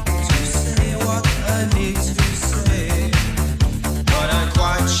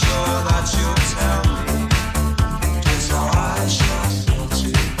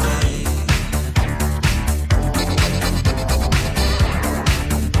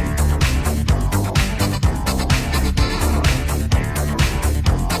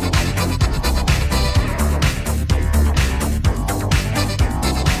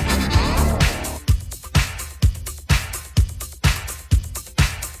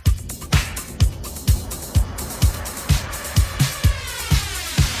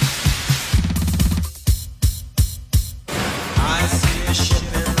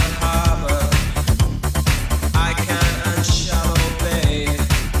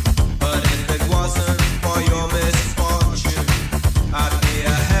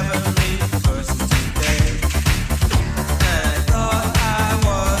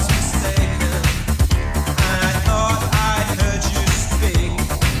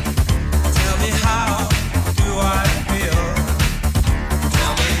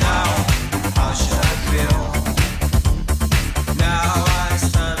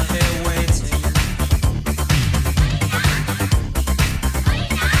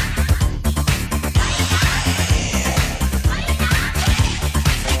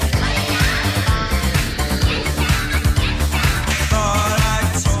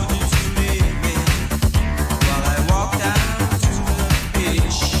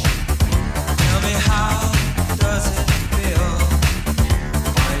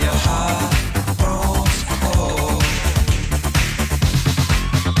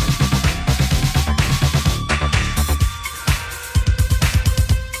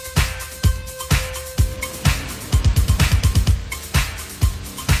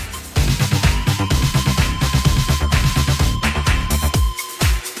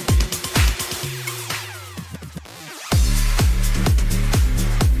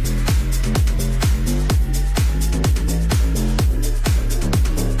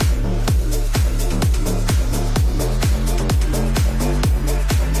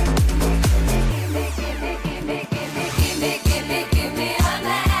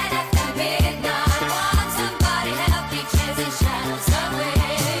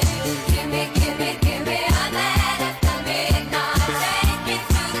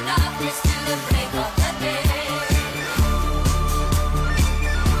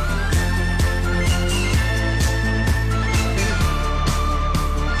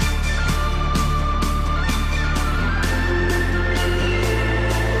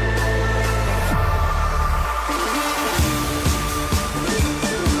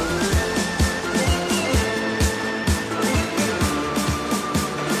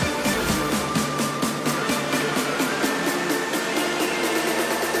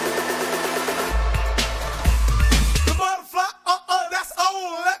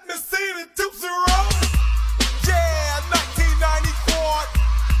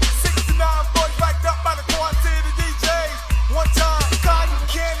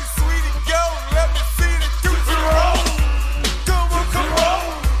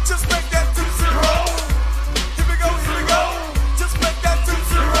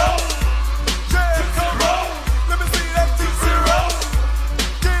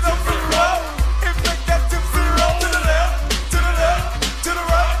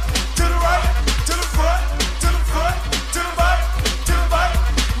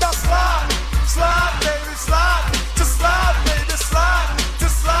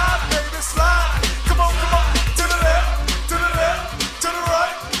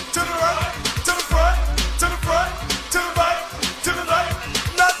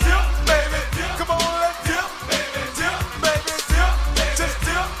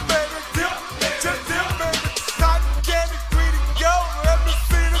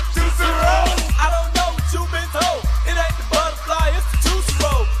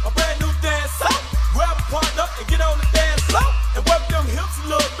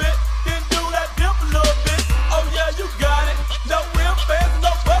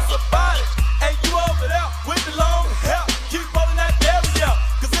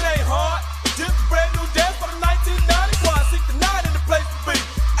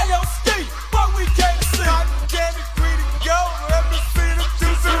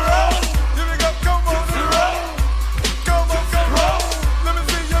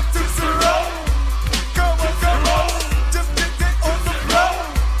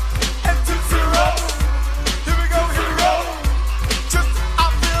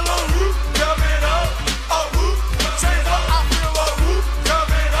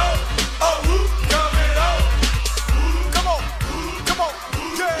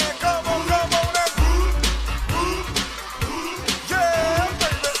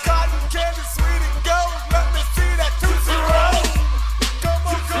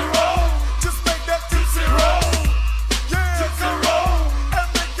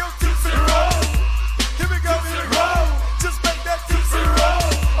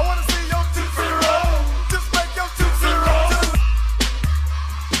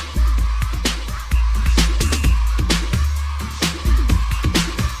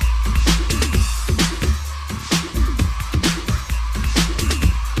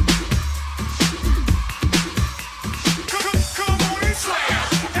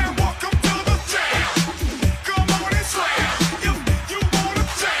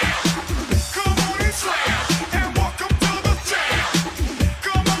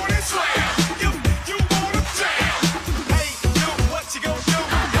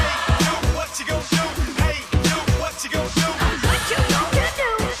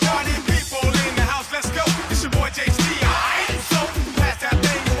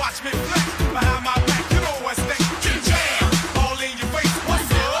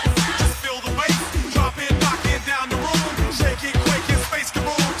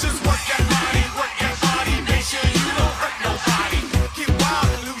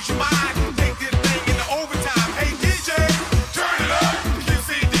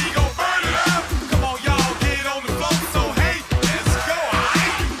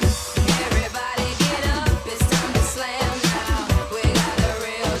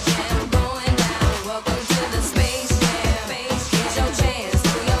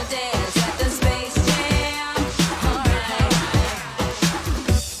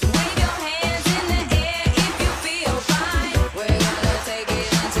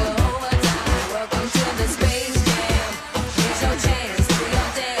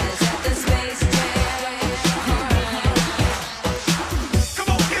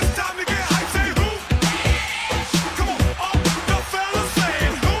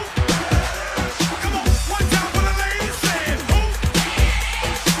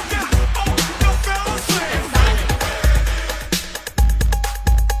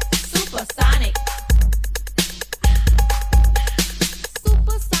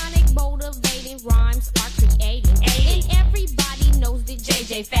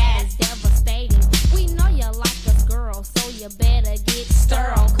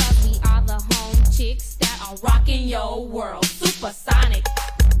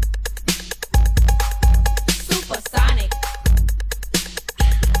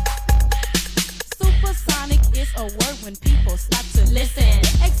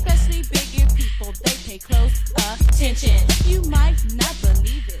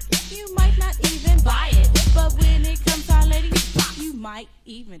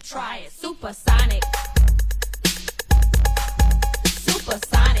 Supersonic.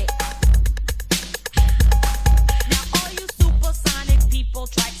 Supersonic. Now all you supersonic people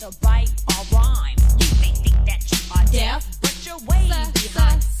try to bite our rhymes. You may think that you are deaf, but you're way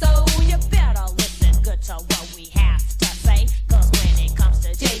behind. So you better listen good to what we have to say. Cause when it comes to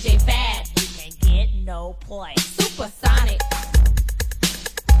JJ Fad, we can get no play. Supersonic.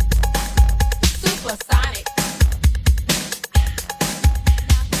 Supersonic.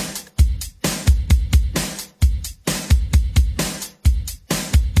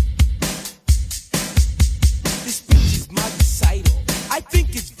 This speech is my recital. I think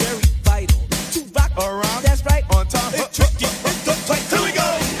it's very vital to rock around. That's right, on time. It's tricky. Here we go.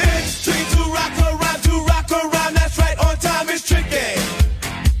 It's tricky to rock around. That's right, on time. It's tricky.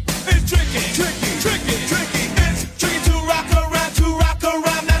 It's tricky. Tricky. It's tricky to rock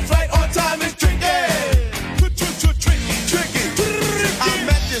around. That's right, on time. It's tricky. Tricky. I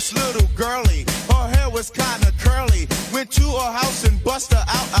met this little girlie. Her hair was kinda curly. Went to her house and bust her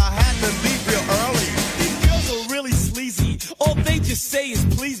out. I had to leave real early. These girls are really sleazy. All they just say is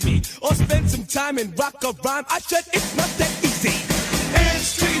please me or spend some time and rock a rhyme. I said it's not that easy.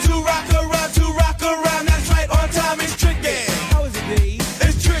 It's tricky to rock around. That's right, on time. It's tricky. How is it, Dave?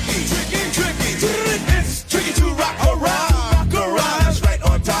 It's tricky. It's tricky to rock around. That's right,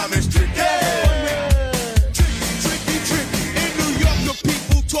 on time. It's tricky. Tricky. In New York, the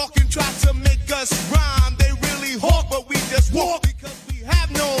people talking try to make us rhyme. They really hawk, but we just walk because we have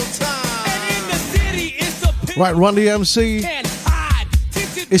no time. And in the city, it's a pit. Right, Run DMC. Can't hide.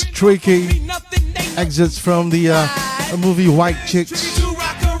 Tinted It's windows tricky. don't mean nothing, they Exits from the movie White Chicks, To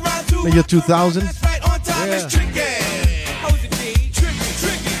rock around. the year 2000. That's right, on time. Yeah. It's tricky. How is it, Dave? Tricky.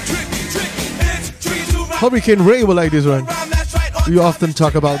 It's tricky to rock Hurricane Ray will like this one. around. That's right, on We often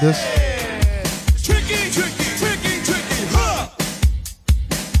talk about this. tricky. Huh.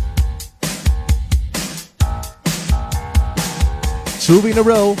 2 in a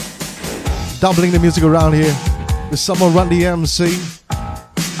row, doubling the music around here. With some more Run DMC,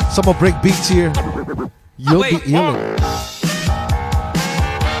 some more break beats here. You'll be illin'.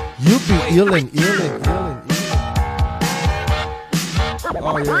 You'll be illin'.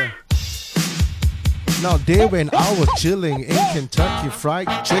 Oh yeah. Now there when I was chilling in Kentucky Fried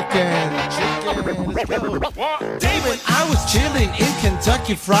Chicken. Let's go. Day when I was chilling in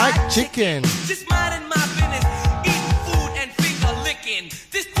Kentucky Fried Chicken. Just minding my business, eating food and finger licking.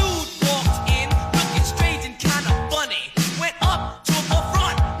 This dude walked in, looking strange and kind of funny. Went up to the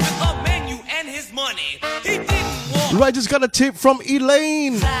front with a menu and his money. He didn't walk Right, just got a tip from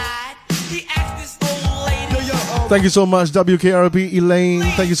Elaine. inside. He asked this old lady, Thank you so much, WKRP Elaine.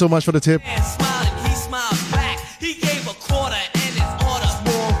 Thank you so much for the tip. and smiling, he smiled back. He gave a quarter and his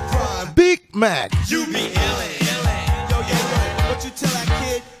order. Big Mac. You be illin'. What you tell that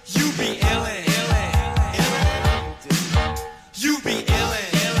kid? You be illin'. You be illin'.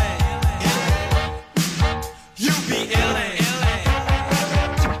 You be illin'.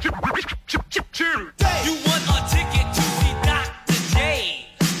 You want a ticket to see Dr. J.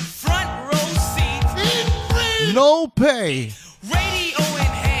 Front row seats. No pay. Radio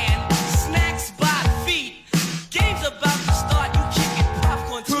in hand. Snacks by feet. Game's about to start. You kicking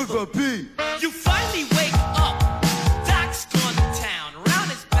popcorn to the beat. You finally wake up. Doc's gone to town. Round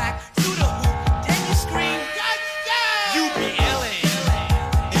his back through the hoop. Then you scream, you be illin'.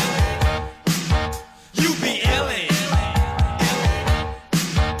 You be illin'.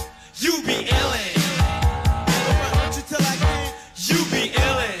 You be illin'. What you tell that kid? You be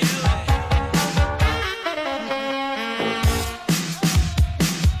illin'.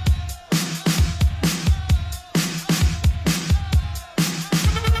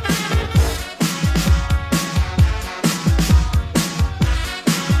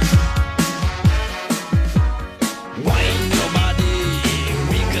 Wine your body,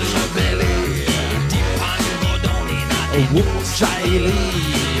 wiggle your belly, dip and go down in a Whoop, Charlie.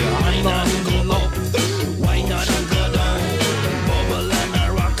 Wine and go up, wine and go down, bubble and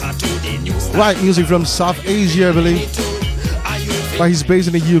a rocker to the new style. Right, music from South Asia, I believe. But he's based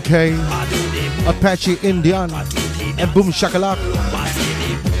in the UK. Apache Indian and Boom Shakalak.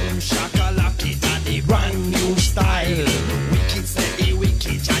 Brand new style. Wicked say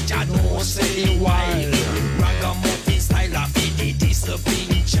wicked, Jaja no say wild. Ragamuffin style of the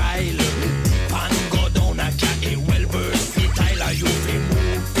disciplined child. Dip and go down a cat, well versatile. You feel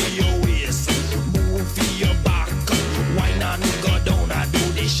move for your waist, move for your back. Wine and go down and do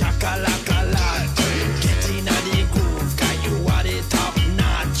the shakalaka lot. Get in the groove, 'cause you are the top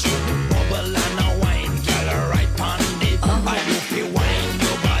notch. Bubble and a wine, girl, right on it. You feel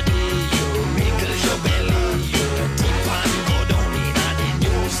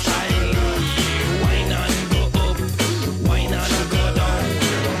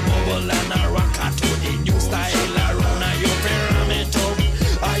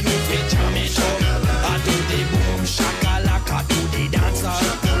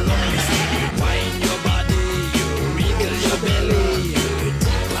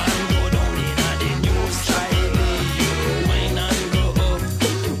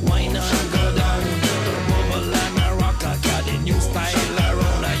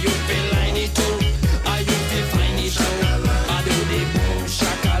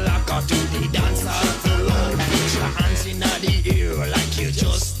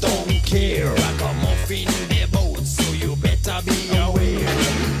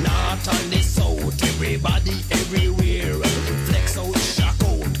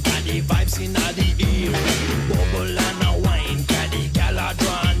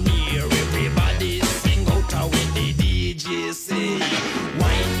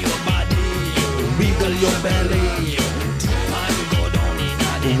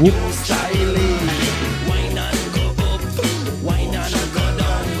Whoop. Wine and go up, wine and go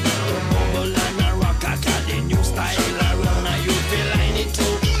down. Bubble and a rock, I got the new style around. Now you feel like it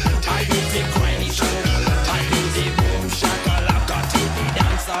too. I do the grind it too. I do the boom shakalaka till the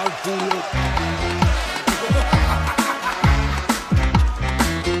dance all pull up.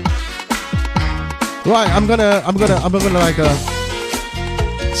 Right, I'm gonna like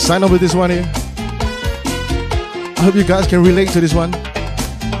sign up with this one here. I hope you guys can relate to this one.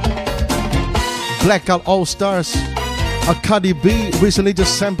 Blackout All Stars. Cardi B recently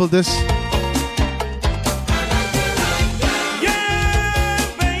just sampled this.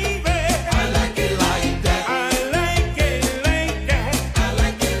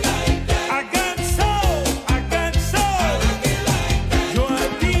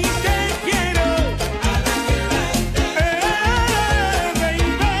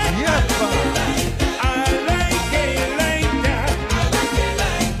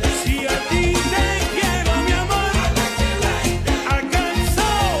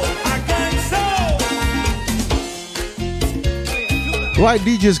 Right,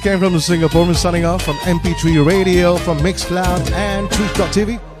 DJs came from Singapore and signing off from MP3 Radio, from Mixcloud and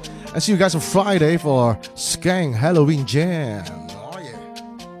Twitch.tv. I see you guys on Friday for Skank Halloween Jam. Oh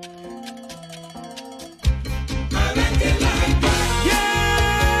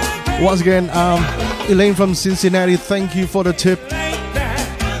yeah. Once again, Elaine from Cincinnati, thank you for the tip.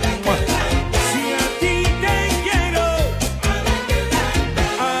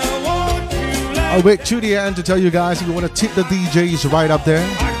 I'll wait to the end to tell you guys if you want to tip the DJs right up there.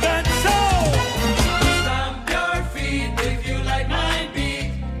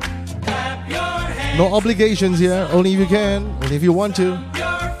 No obligations here, only if you can, only if you want to.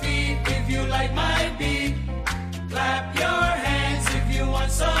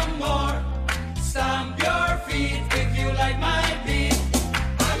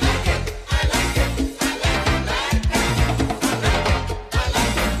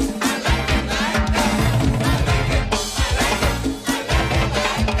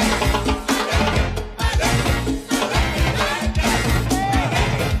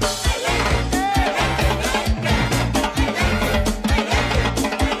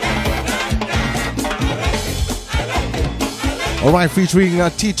 Alright, featuring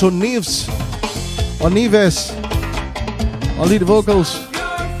Tito Neves or Neves on lead vocals.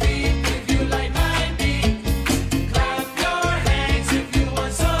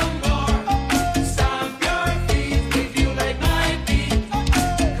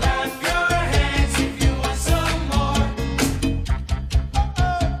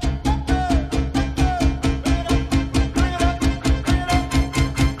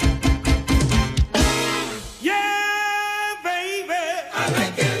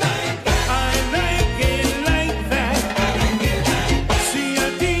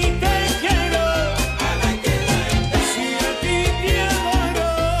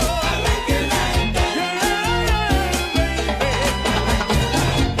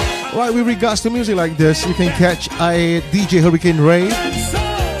 Right, with regards to music like this, you can catch DJ Hurricane Ray.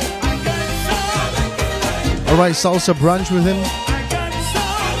 Alright, Salsa Brunch with him.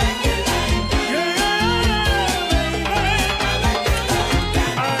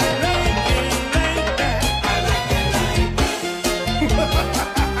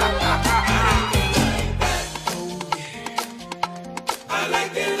 I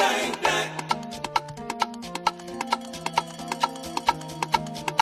like it like that.